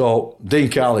 So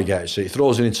Dean Carley gets it, he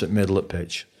throws it into the middle of the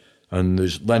pitch, and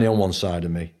there's Lenny on one side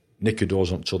of me, Nicky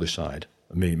Dawes on the other side,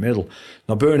 and me in the middle.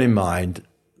 Now, bearing in mind,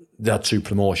 they had 2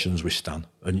 promotions with Stan,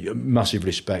 and massive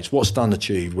respect. What Stan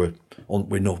achieved with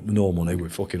no money were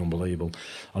fucking unbelievable,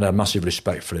 and I had massive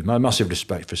respect for him. I had massive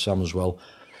respect for Sam as well,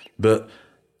 but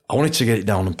I wanted to get it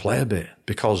down and play a bit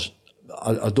because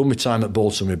I'd done my time at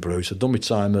Bolton with Bruce, I'd done my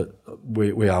time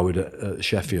with Howard at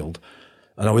Sheffield,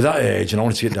 and I was that age and I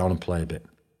wanted to get down and play a bit.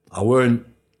 I weren't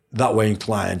that way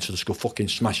inclined to just go fucking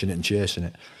smashing it and chasing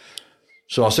it.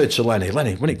 So I said to Lenny,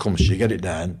 when it comes to you, get it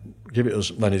down, give it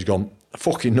us. Lenny's gone,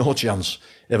 fucking no chance.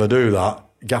 If I do that,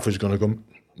 Gaffer's going to go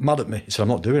mad at me. He said, I'm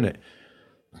not doing it.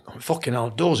 I'm fucking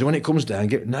outdoorsy. When it comes down,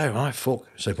 fuck.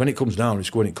 So when it comes down, it's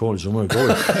going in corners and we're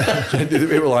going. So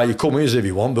they were like, you come here if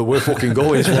you want, but we're fucking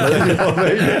going. You know what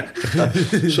I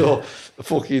mean? So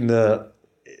fucking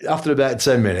after about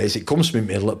 10 minutes, it comes to me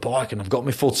middle at park and I've got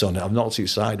my foot on it. I've knocked it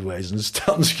sideways and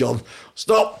Stan's gone,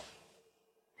 stop.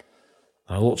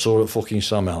 And I looked over at fucking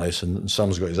Sam Ellis and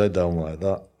Sam's got his head down like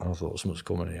that. And I thought, something's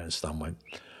coming here. And Stan went,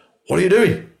 what are you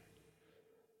doing?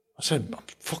 I said,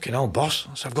 fucking hell, boss.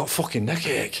 I said, I've got fucking neck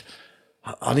ache.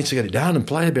 I need to get it down and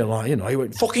play a bit like, He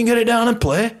went, fucking get it down and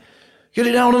play. Get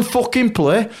it down and fucking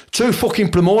play. 2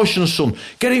 fucking promotions, son.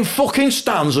 Get in fucking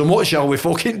stands and what shall we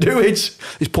fucking do it?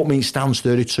 He's put me in stands,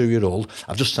 32-year-old.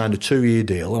 I've just signed a 2-year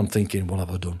deal. I'm thinking, what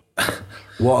have I done?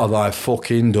 What have I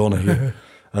fucking done here?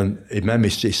 And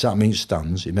he sat me in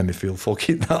stands. He made me feel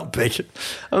fucking that big.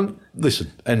 And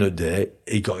listen, end of the day,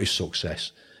 he got his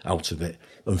success out of it.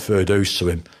 And fair dues to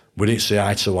him. We didn't see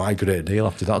eye to eye, great deal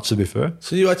after that, to be fair.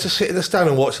 So you had to sit in the stand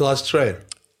and watch the lads train?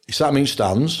 He sat me in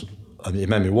stands, and he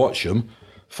made me watch them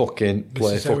fucking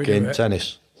play fucking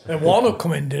tennis. And Warnock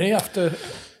come in, didn't he, after...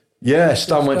 Yeah,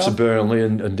 Stan went to Burnley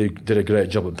and did a great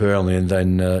job at Burnley, and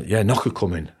then, Knocker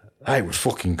come in. Hey, it was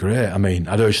fucking great. I mean,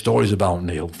 I'd heard stories about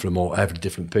Neil from every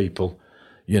different people,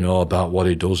 about what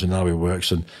he does and how he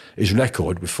works, and his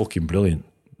record was fucking brilliant.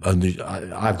 And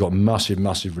I've got massive,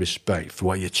 massive respect for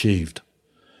what he achieved.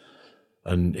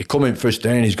 And he come in first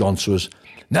day and he's gone to us,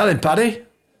 now then, Paddy,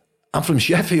 I'm from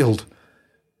Sheffield.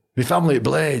 My family at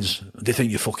Blades. They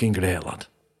think you're fucking great, lad.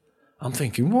 I'm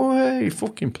thinking, why you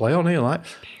fucking play on here, like?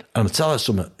 And I'll tell you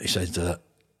something. He says,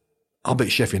 I'll be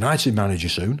Sheffield United manager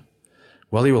soon.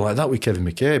 Well, he was like that with Kevin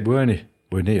McCabe, weren't he?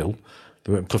 With Neil.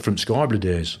 They went from Scarborough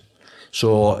days.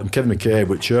 So Kevin McCabe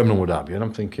with chairman would have you, and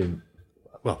I'm thinking,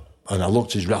 well, and I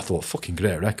looked at his, I thought, fucking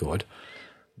great record.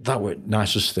 That was the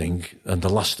nicest thing and the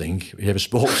last thing he ever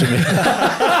spoke to me.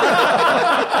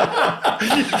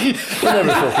 He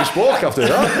never fucking spoke after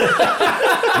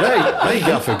that. Hey,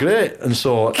 Gaffer, great. And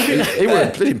so he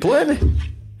didn't play me.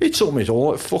 He took me to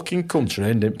all that fucking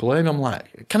country and didn't play me. I'm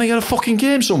like, can I get a fucking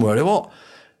game somewhere or what?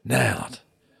 Nah, lad.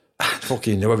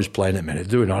 Fucking whoever's playing at the minute,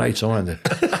 doing all right, aren't they?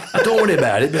 Don't worry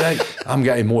about it, but I'm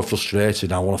getting more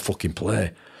frustrated. I want to fucking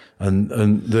play. And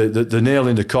the nail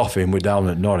in the coffin, we're down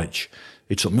at Norwich.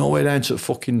 He took me all the way down to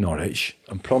fucking Norwich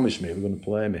and promised me he was going to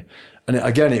play me. And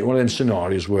again, it's one of them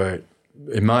scenarios where,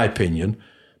 in my opinion,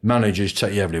 managers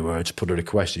take you everywhere to put a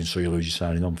request in so you lose your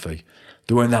signing on fee.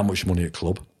 There weren't that much money at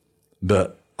club,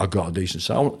 but I got a decent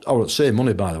sign. I would save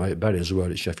money, by the way, at Bury as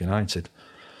well at Sheffield United.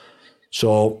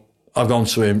 So I've gone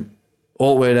to him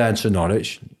all the way down to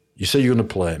Norwich. You say you're going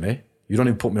to play me. You don't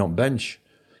even put me on bench.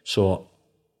 So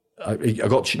I beg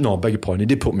your pardon, he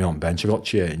did put me on bench. I got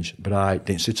changed, but I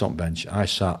didn't sit on bench. I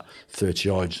sat 30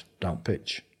 yards down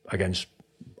pitch against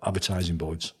advertising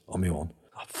boards on my own.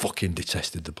 I fucking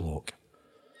detested the bloke.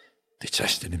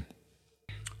 Detested him.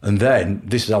 And then,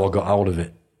 this is how I got out of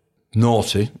it.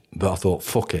 Naughty, but I thought,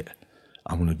 fuck it.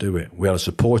 I'm going to do it. We had a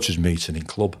supporters meeting in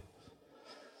club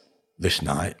this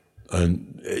night,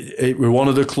 and it was one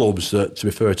of the clubs that, to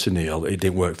be fair to Neil, it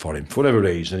didn't work for him. For whatever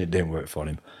reason, it didn't work for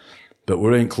him. But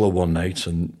we're in club one night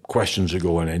and questions are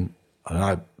going in,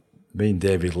 and me and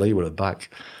David Lee were at the back,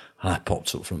 and I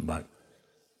popped up front back.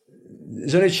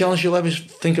 is there any chance you'll ever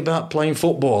think about playing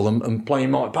football and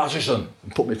playing Mike Patterson?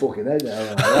 And put me fucking head there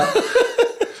like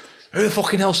that. Who the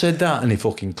fucking hell said that? And he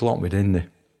fucking clocked me, didn't he?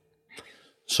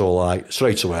 So, like,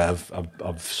 straight away,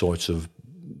 I've sort of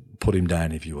put him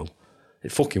down, if you will.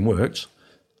 It fucking worked.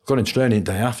 Got in training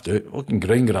the day after, fucking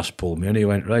Greengrass pulled me and he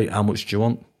went, right, how much do you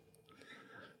want?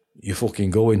 You're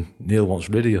fucking going. Neil wants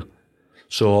rid of you.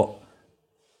 So,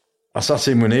 I sat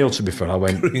in with Neil, to be fair. I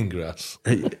went... Greengrass.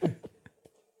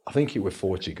 I think it was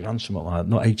 40 grand, something like that.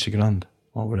 Not 80 grand.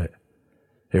 What were it?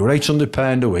 It was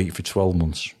 £800 a week for 12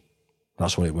 months.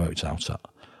 That's what it worked out at.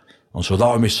 And so that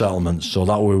was my settlement. So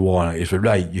that was one. He said,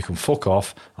 right, you can fuck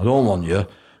off. I don't want you.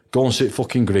 Go and sit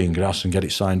fucking Greengrass and get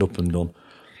it signed up and done.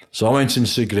 So I went in to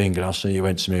see Greengrass and he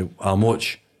went to me, how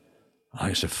much?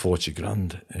 I said 40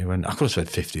 grand. And he went, I could have said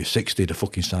 50 or 60 to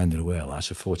fucking sign it away. I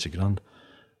said 40 grand.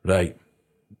 Right,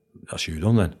 that's you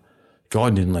done then.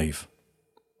 Gordon didn't leave.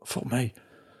 Fuck me.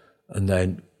 And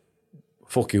then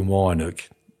fucking Warnock,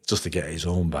 just to get his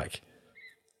own back,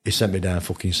 he sent me down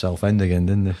fucking Southend again,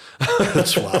 didn't he?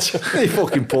 Twat. He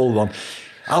fucking pulled one.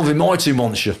 Alvin Moighty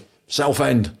wants you.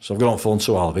 Southend. So I've got on phone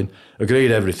to Alvin,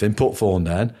 agreed everything, put phone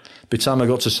down. By the time I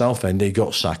got to Southend, he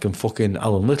got sacked and fucking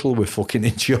Alan Little was fucking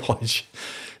in charge.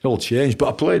 It all changed. But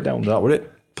I played down there with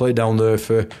it. Played down there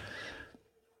for,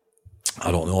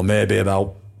 I don't know, maybe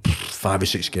about 5 or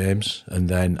 6 games. And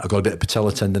then I got a bit of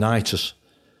patella tendonitis.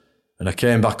 And I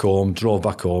came back home, drove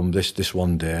back home this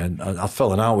one day, and I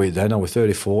fell out with it then. I was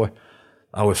 34.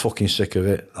 I was fucking sick of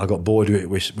it. I got bored with it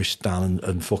with Stan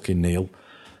and fucking Neil.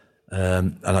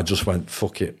 And I just went,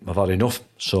 fuck it, I've had enough.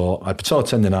 So I had patella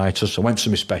tendonitis. I went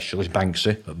to my specialist,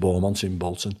 Banksy, at Beaumont in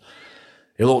Bolton.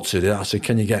 He looked at it. I said,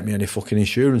 can you get me any fucking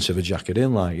insurance if I jack it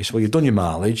in? Like, he said, well, you've done your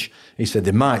mileage. He said,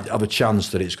 they might have a chance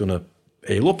that it's going to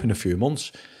heal up in a few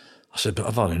months. I said, but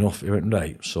I've had enough. He went,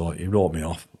 right. So he wrote me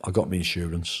off. I got my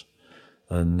insurance.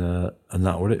 And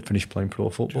that was it. Finished playing pro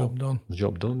football. Job done. The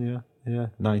job done, yeah.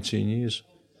 19 years.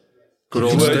 Good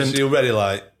old stint. So you're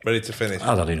ready to finish?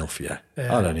 I'd had enough, yeah.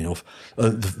 I'd had enough.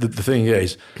 The thing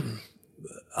is,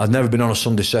 I'd never been on a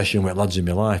Sunday session with lads in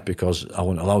my life because I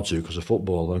wasn't allowed to because of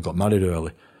football, and I got married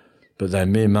early. But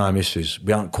then me and my missus,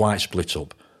 we hadn't quite split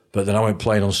up. But then I went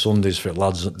playing on Sundays for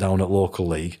lads down at local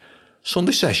league.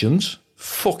 Sunday sessions,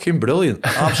 fucking brilliant.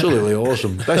 Absolutely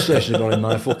awesome. Best session I've got in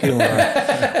my fucking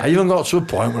life. I even got to a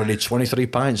point where I did 23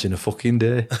 pints in a fucking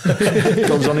day.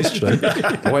 God's honest truth.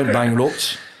 I went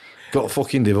bankrupt, got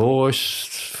fucking divorced,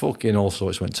 fucking all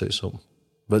sorts went tits up.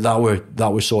 But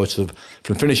that was sort of,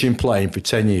 from finishing playing for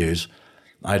 10 years,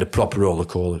 I had a proper roller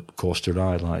coaster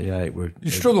ride. Like, yeah,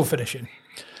 You struggle finishing?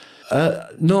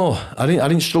 No, I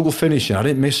didn't struggle finishing. I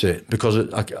didn't miss it because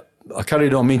I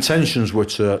carried on. My intentions were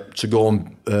to go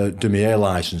and do my air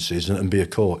licences and be a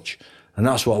coach. And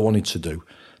that's what I wanted to do.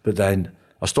 But then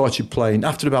I started playing,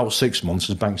 after about 6 months,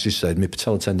 as Banksy said, my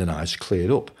patella tendonitis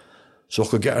cleared up. So I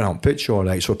could get around pitch all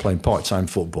right. So I was playing part-time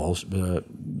football,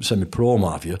 semi-pro,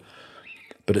 what have you.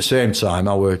 But at the same time,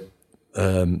 I were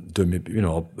doing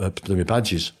my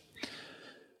badges.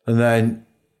 And then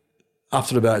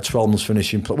after about 12 months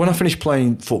finishing, when I finished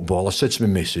playing football, I said to my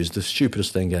missus, the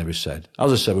stupidest thing I ever said.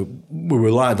 As I said, we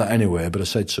were like that anyway, but I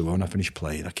said to her when I finished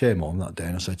playing, I came home that day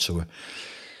and I said to her,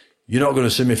 you're not going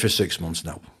to see me for 6 months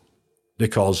now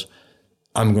because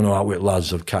I'm going to out with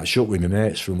lads I've catch up with my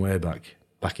mates from way back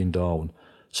in Darwin.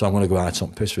 So I'm going to go out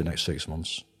on piss for the next 6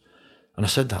 months. And I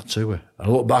said that to her. And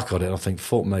I look back on it and I think,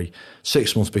 fuck me,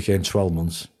 6 months became 12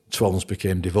 months. 12 months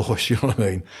became divorce, you know what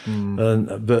I mean?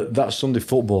 But that Sunday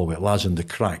football with lads and the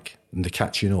crack and the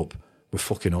catching up were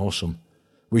fucking awesome.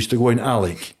 We used to go in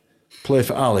Alec, play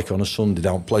for Alec on a Sunday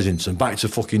down Pleasanton, back to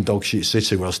fucking Dogshit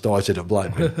City where I started at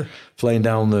Blackburn, playing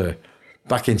down there,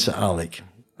 back into Alec,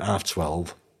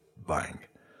 12:30, bang.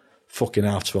 Fucking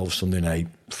 12:30 Sunday night,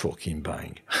 fucking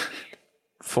bang.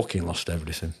 Fucking lost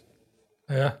everything.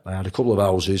 Yeah. I had a couple of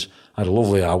houses, I had a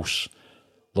lovely house,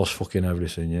 lost fucking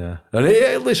everything, yeah. And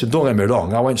listen, don't get me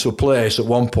wrong, I went to a place at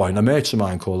one point, a mate of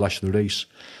mine called Ashley Reese,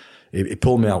 he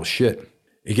pulled me out shit.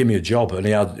 He gave me a job and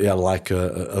he had like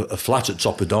a flat at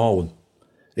top of Darwin.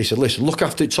 He said, listen, look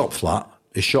after the top flat,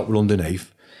 his shop were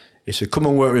underneath. He said, come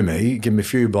and work with me, give me a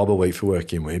few bob a week for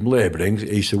working with him, labouring.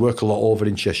 He used to work a lot over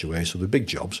in Cheshire Way, so the big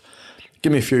jobs.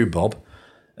 Give me a few bob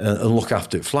and look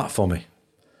after the flat for me.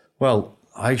 Well,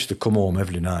 I used to come home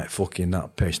every night fucking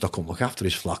that pissed. I couldn't look after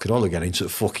his flat. I could only get into the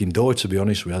fucking door, to be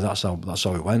honest with you. That's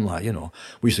how it went, like, you know.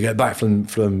 We used to get back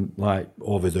from like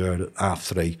over there at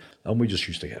 3:30 and we just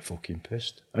used to get fucking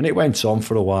pissed. And it went on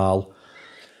for a while.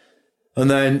 And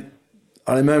then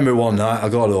I remember one night I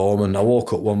got home and I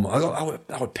woke up one I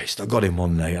was pissed. I got in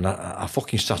one night and I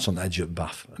fucking sat on the edge of the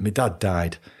bath. And my dad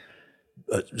died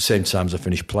at the same time as I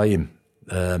finished playing.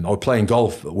 I was playing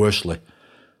golf at Worsley.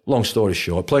 Long story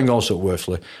short, playing golf at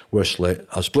Worsley,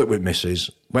 I split with Mrs.,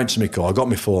 went to my car, got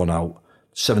my phone out,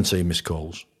 17 missed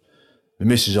calls. My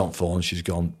missus on phone, she's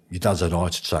gone, your dad's had a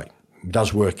heart attack. My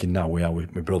dad's working now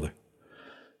with my brother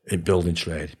in building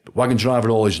trade. Wagon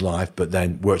driver all his life, but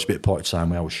then worked a bit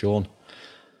part-time when I was Sean.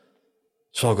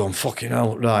 So I've gone, fucking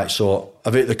hell. Right, so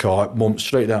I've hit the car,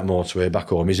 straight down the motorway, back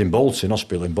home. He's in Bolton,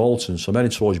 hospital in Bolton. So I'm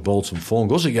heading towards Bolton, phone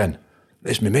goes again.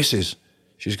 It's my missus.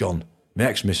 She's gone, my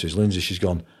ex-missus, Lindsay, she's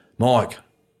gone, Mike.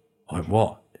 I went,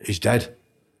 what? He's dead.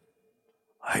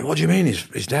 Hey, what do you mean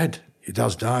he's dead? Your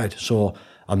dad's died. So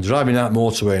I'm driving out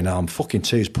motorway now, I'm fucking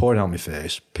tears pouring out my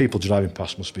face. People driving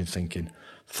past must have been thinking,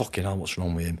 fucking hell, what's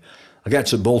wrong with him? I get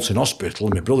to Bolton Hospital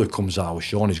and my brother comes out with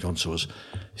Sean, he's gone to us.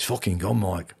 He's fucking gone,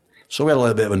 Mike. So we had a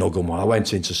little bit of a nugget one. I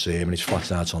went in to see him and he's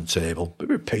flat out on table. But a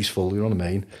bit peaceful, you know what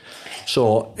I mean?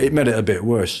 So it made it a bit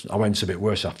worse. I went a bit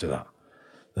worse after that.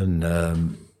 And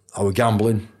I was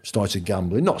gambling, started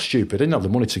gambling. Not stupid, I didn't have the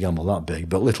money to gamble that big,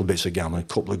 but little bits of gambling, a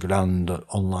couple of grand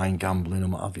online gambling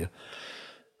and what have you.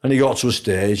 And he got to a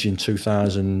stage in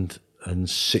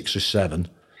 2006 or 7.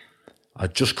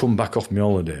 I'd just come back off my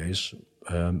holidays.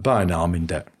 By now I'm in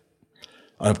debt.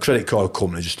 And a credit card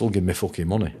company just still give me fucking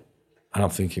money. And I'm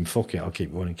thinking, fuck it, I'll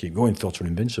keep going, thought we're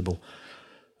invincible.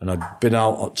 And I'd been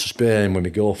out to Spain with my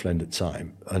girlfriend at the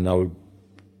time, and I was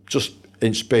just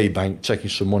in Speed Bank, taking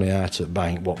some money out at the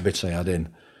bank, what bits I had in.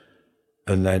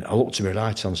 And then I looked to my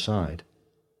right-hand side,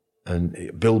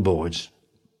 and billboards,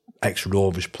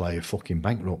 ex-Rovers player, fucking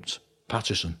bankrupt,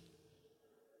 Patterson.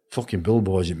 Fucking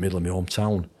billboards in the middle of my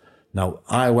hometown. Now,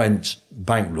 I went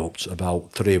bankrupt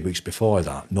about 3 weeks before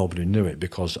that. Nobody knew it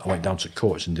because I went down to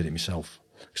courts and did it myself.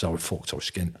 Because I was fucked, I was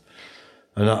skint.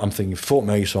 And I'm thinking, fuck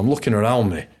me. So I'm looking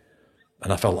around me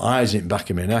and I felt eyes in the back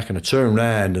of my neck and I turned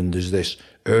round and there's this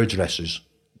hairdressers.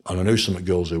 And I knew some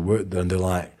girls who worked there and they're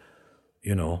like,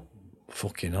 you know,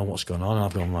 fucking hell, what's going on? And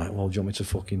I've gone like, well, do you want me to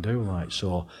fucking do? Like,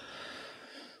 so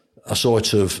I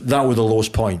sort of, that was the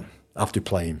lowest point after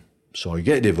playing. So you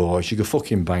get a divorce, you go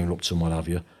fucking bankrupt and what have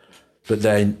you. But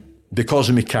then, because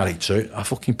of my character, I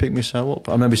fucking picked myself up.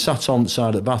 I remember sat on the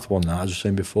side of the bath one night, as I was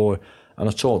saying before, and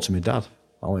I talked to my dad.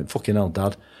 I went, fucking hell,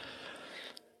 Dad,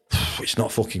 it's not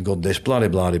fucking good, this, blah, blah,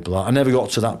 blah, blah. I never got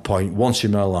to that point once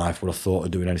in my life where I thought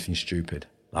of doing anything stupid.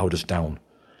 I was just down.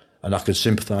 And I could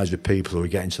sympathise with people who are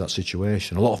getting to that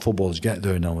situation. A lot of footballers get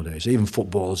there nowadays, even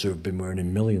footballers who have been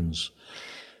earning millions.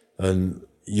 And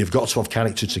you've got to have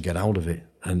character to get out of it.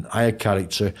 And I had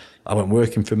character. I went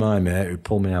working for my mate who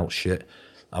pulled me out shit.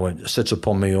 I went set up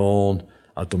on my own.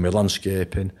 I'd done my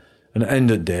landscaping. And at the end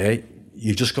of the day,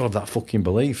 you've just got to have that fucking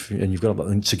belief and you've got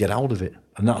to get out of it.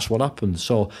 And that's what happened.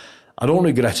 So I don't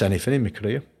regret anything in my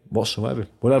career whatsoever.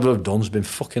 Whatever I've done has been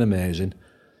fucking amazing.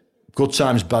 Good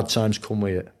times, bad times come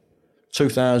with it.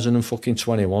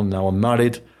 2021 now, I'm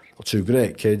married, got 2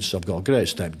 great kids, I've got a great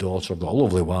stepdaughter, I've got a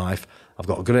lovely wife, I've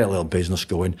got a great little business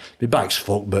going. My back's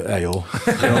fucked, but hey-oh.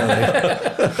 You know what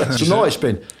I mean? So no,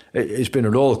 it's been a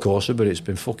roller coaster, but it's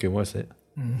been fucking worth it.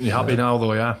 You're happy now,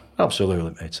 though, yeah?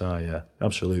 Absolutely, mate. Yeah,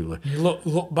 absolutely. You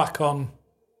look back on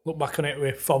it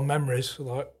with fond memories,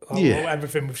 like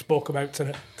everything we've spoke about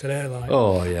today. Like.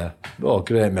 Oh yeah,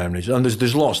 great memories. And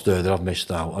there's lots there that I've missed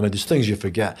out. I mean, there's things you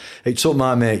forget. It took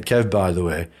my mate Kev, by the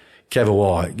way, Kev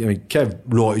White. I mean, Kev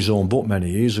wrote his own book many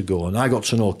years ago, and I got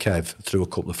to know Kev through a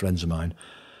couple of friends of mine.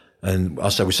 And I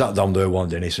said, we sat down there one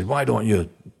day, and he said, "Why don't you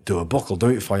do a book? I'll do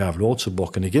it for you. I've wrote a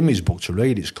book." And he gave me his book to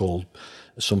read. It's called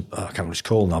I can't remember what it's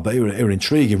called now, but it was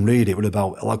intriguing read. It was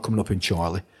about a lad coming up in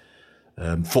Charlie,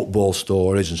 football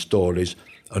stories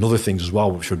and other things as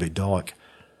well, which were a bit dark.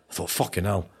 I thought, fucking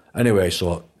hell. Anyway,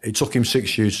 so it took him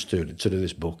 6 years to do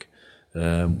this book.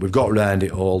 We've got around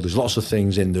it all. There's lots of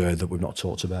things in there that we've not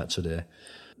talked about today.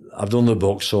 I've done the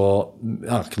book, so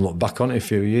I can look back on it a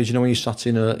few years. You know when you sat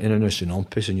in a nursing home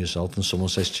pissing yourself and someone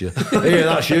says to you, "Hey,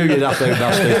 that's you daft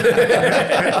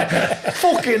bastard."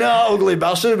 Fucking hell, ugly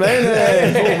bastard,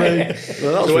 man.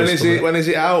 Well, so when is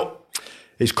it out?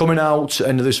 It's coming out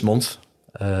end of this month.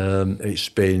 It's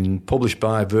been published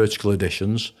by Vertical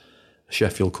Editions, a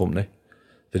Sheffield company.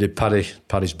 They did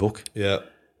Paddy's book. Yeah.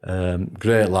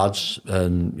 Great lads,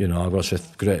 and you know I've got to say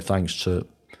great thanks to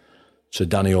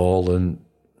Danny Hall and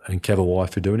Kevin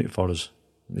White for doing it for us.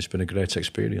 It's been a great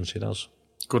experience, it has.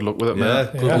 Good luck with it,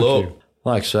 mate. Yeah, good luck.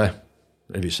 Like I say,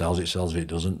 if it sells, it sells. If it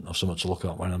doesn't, I've something to look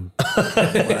at when I'm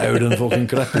out and fucking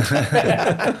correct.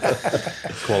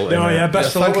 Quality. No, yeah,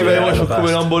 best of luck. Thank you very much for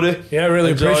coming on, buddy. Yeah,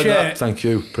 really appreciate it. Thank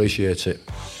you, appreciate it.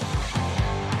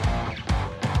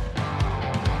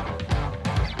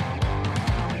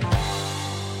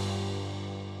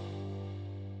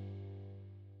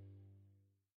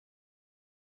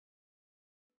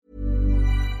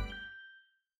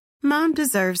 Mom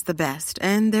deserves the best,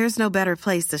 and there's no better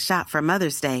place to shop for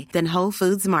Mother's Day than Whole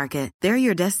Foods Market. They're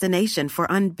your destination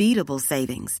for unbeatable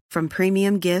savings, from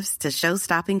premium gifts to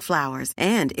show-stopping flowers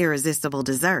and irresistible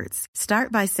desserts.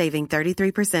 Start by saving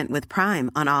 33% with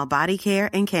Prime on all body care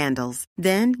and candles.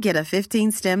 Then get a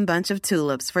 15-stem bunch of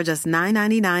tulips for just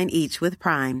 $9.99 each with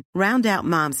Prime. Round out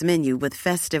Mom's menu with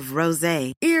festive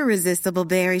rosé, irresistible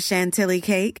berry chantilly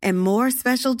cake, and more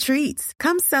special treats.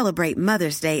 Come celebrate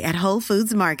Mother's Day at Whole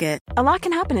Foods Market. A lot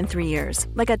can happen in 3 years,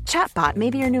 like a chatbot may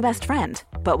be your new best friend.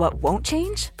 But what won't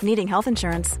change? Needing health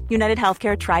insurance. United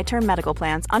Healthcare Tri-Term Medical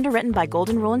Plans, underwritten by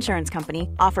Golden Rule Insurance Company,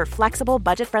 offer flexible,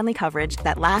 budget-friendly coverage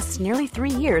that lasts nearly 3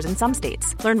 years in some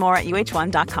states. Learn more at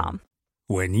uh1.com.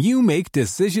 When you make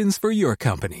decisions for your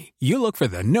company, you look for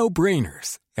the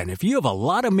no-brainers. And if you have a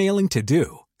lot of mailing to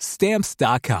do,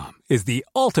 Stamps.com is the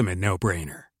ultimate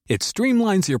no-brainer. It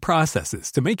streamlines your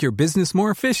processes to make your business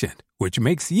more efficient, which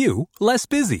makes you less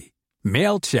busy.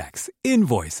 Mail checks,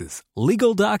 invoices,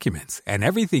 legal documents, and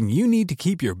everything you need to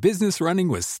keep your business running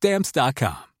with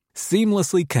Stamps.com.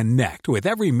 Seamlessly connect with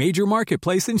every major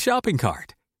marketplace and shopping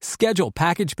cart. Schedule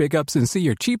package pickups and see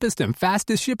your cheapest and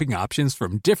fastest shipping options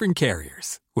from different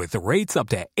carriers, with rates up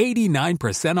to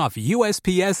 89% off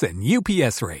USPS and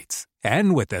UPS rates.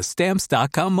 And with the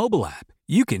Stamps.com mobile app,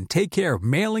 you can take care of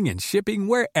mailing and shipping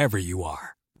wherever you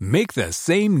are. Make the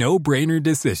same no-brainer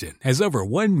decision as over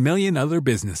 1 million other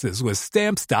businesses with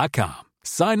Stamps.com.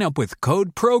 Sign up with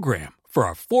code PROGRAM for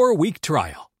a 4-week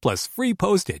trial, plus free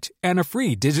postage and a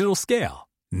free digital scale.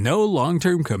 No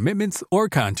long-term commitments or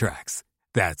contracts.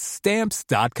 That's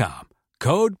Stamps.com.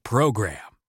 Code PROGRAM.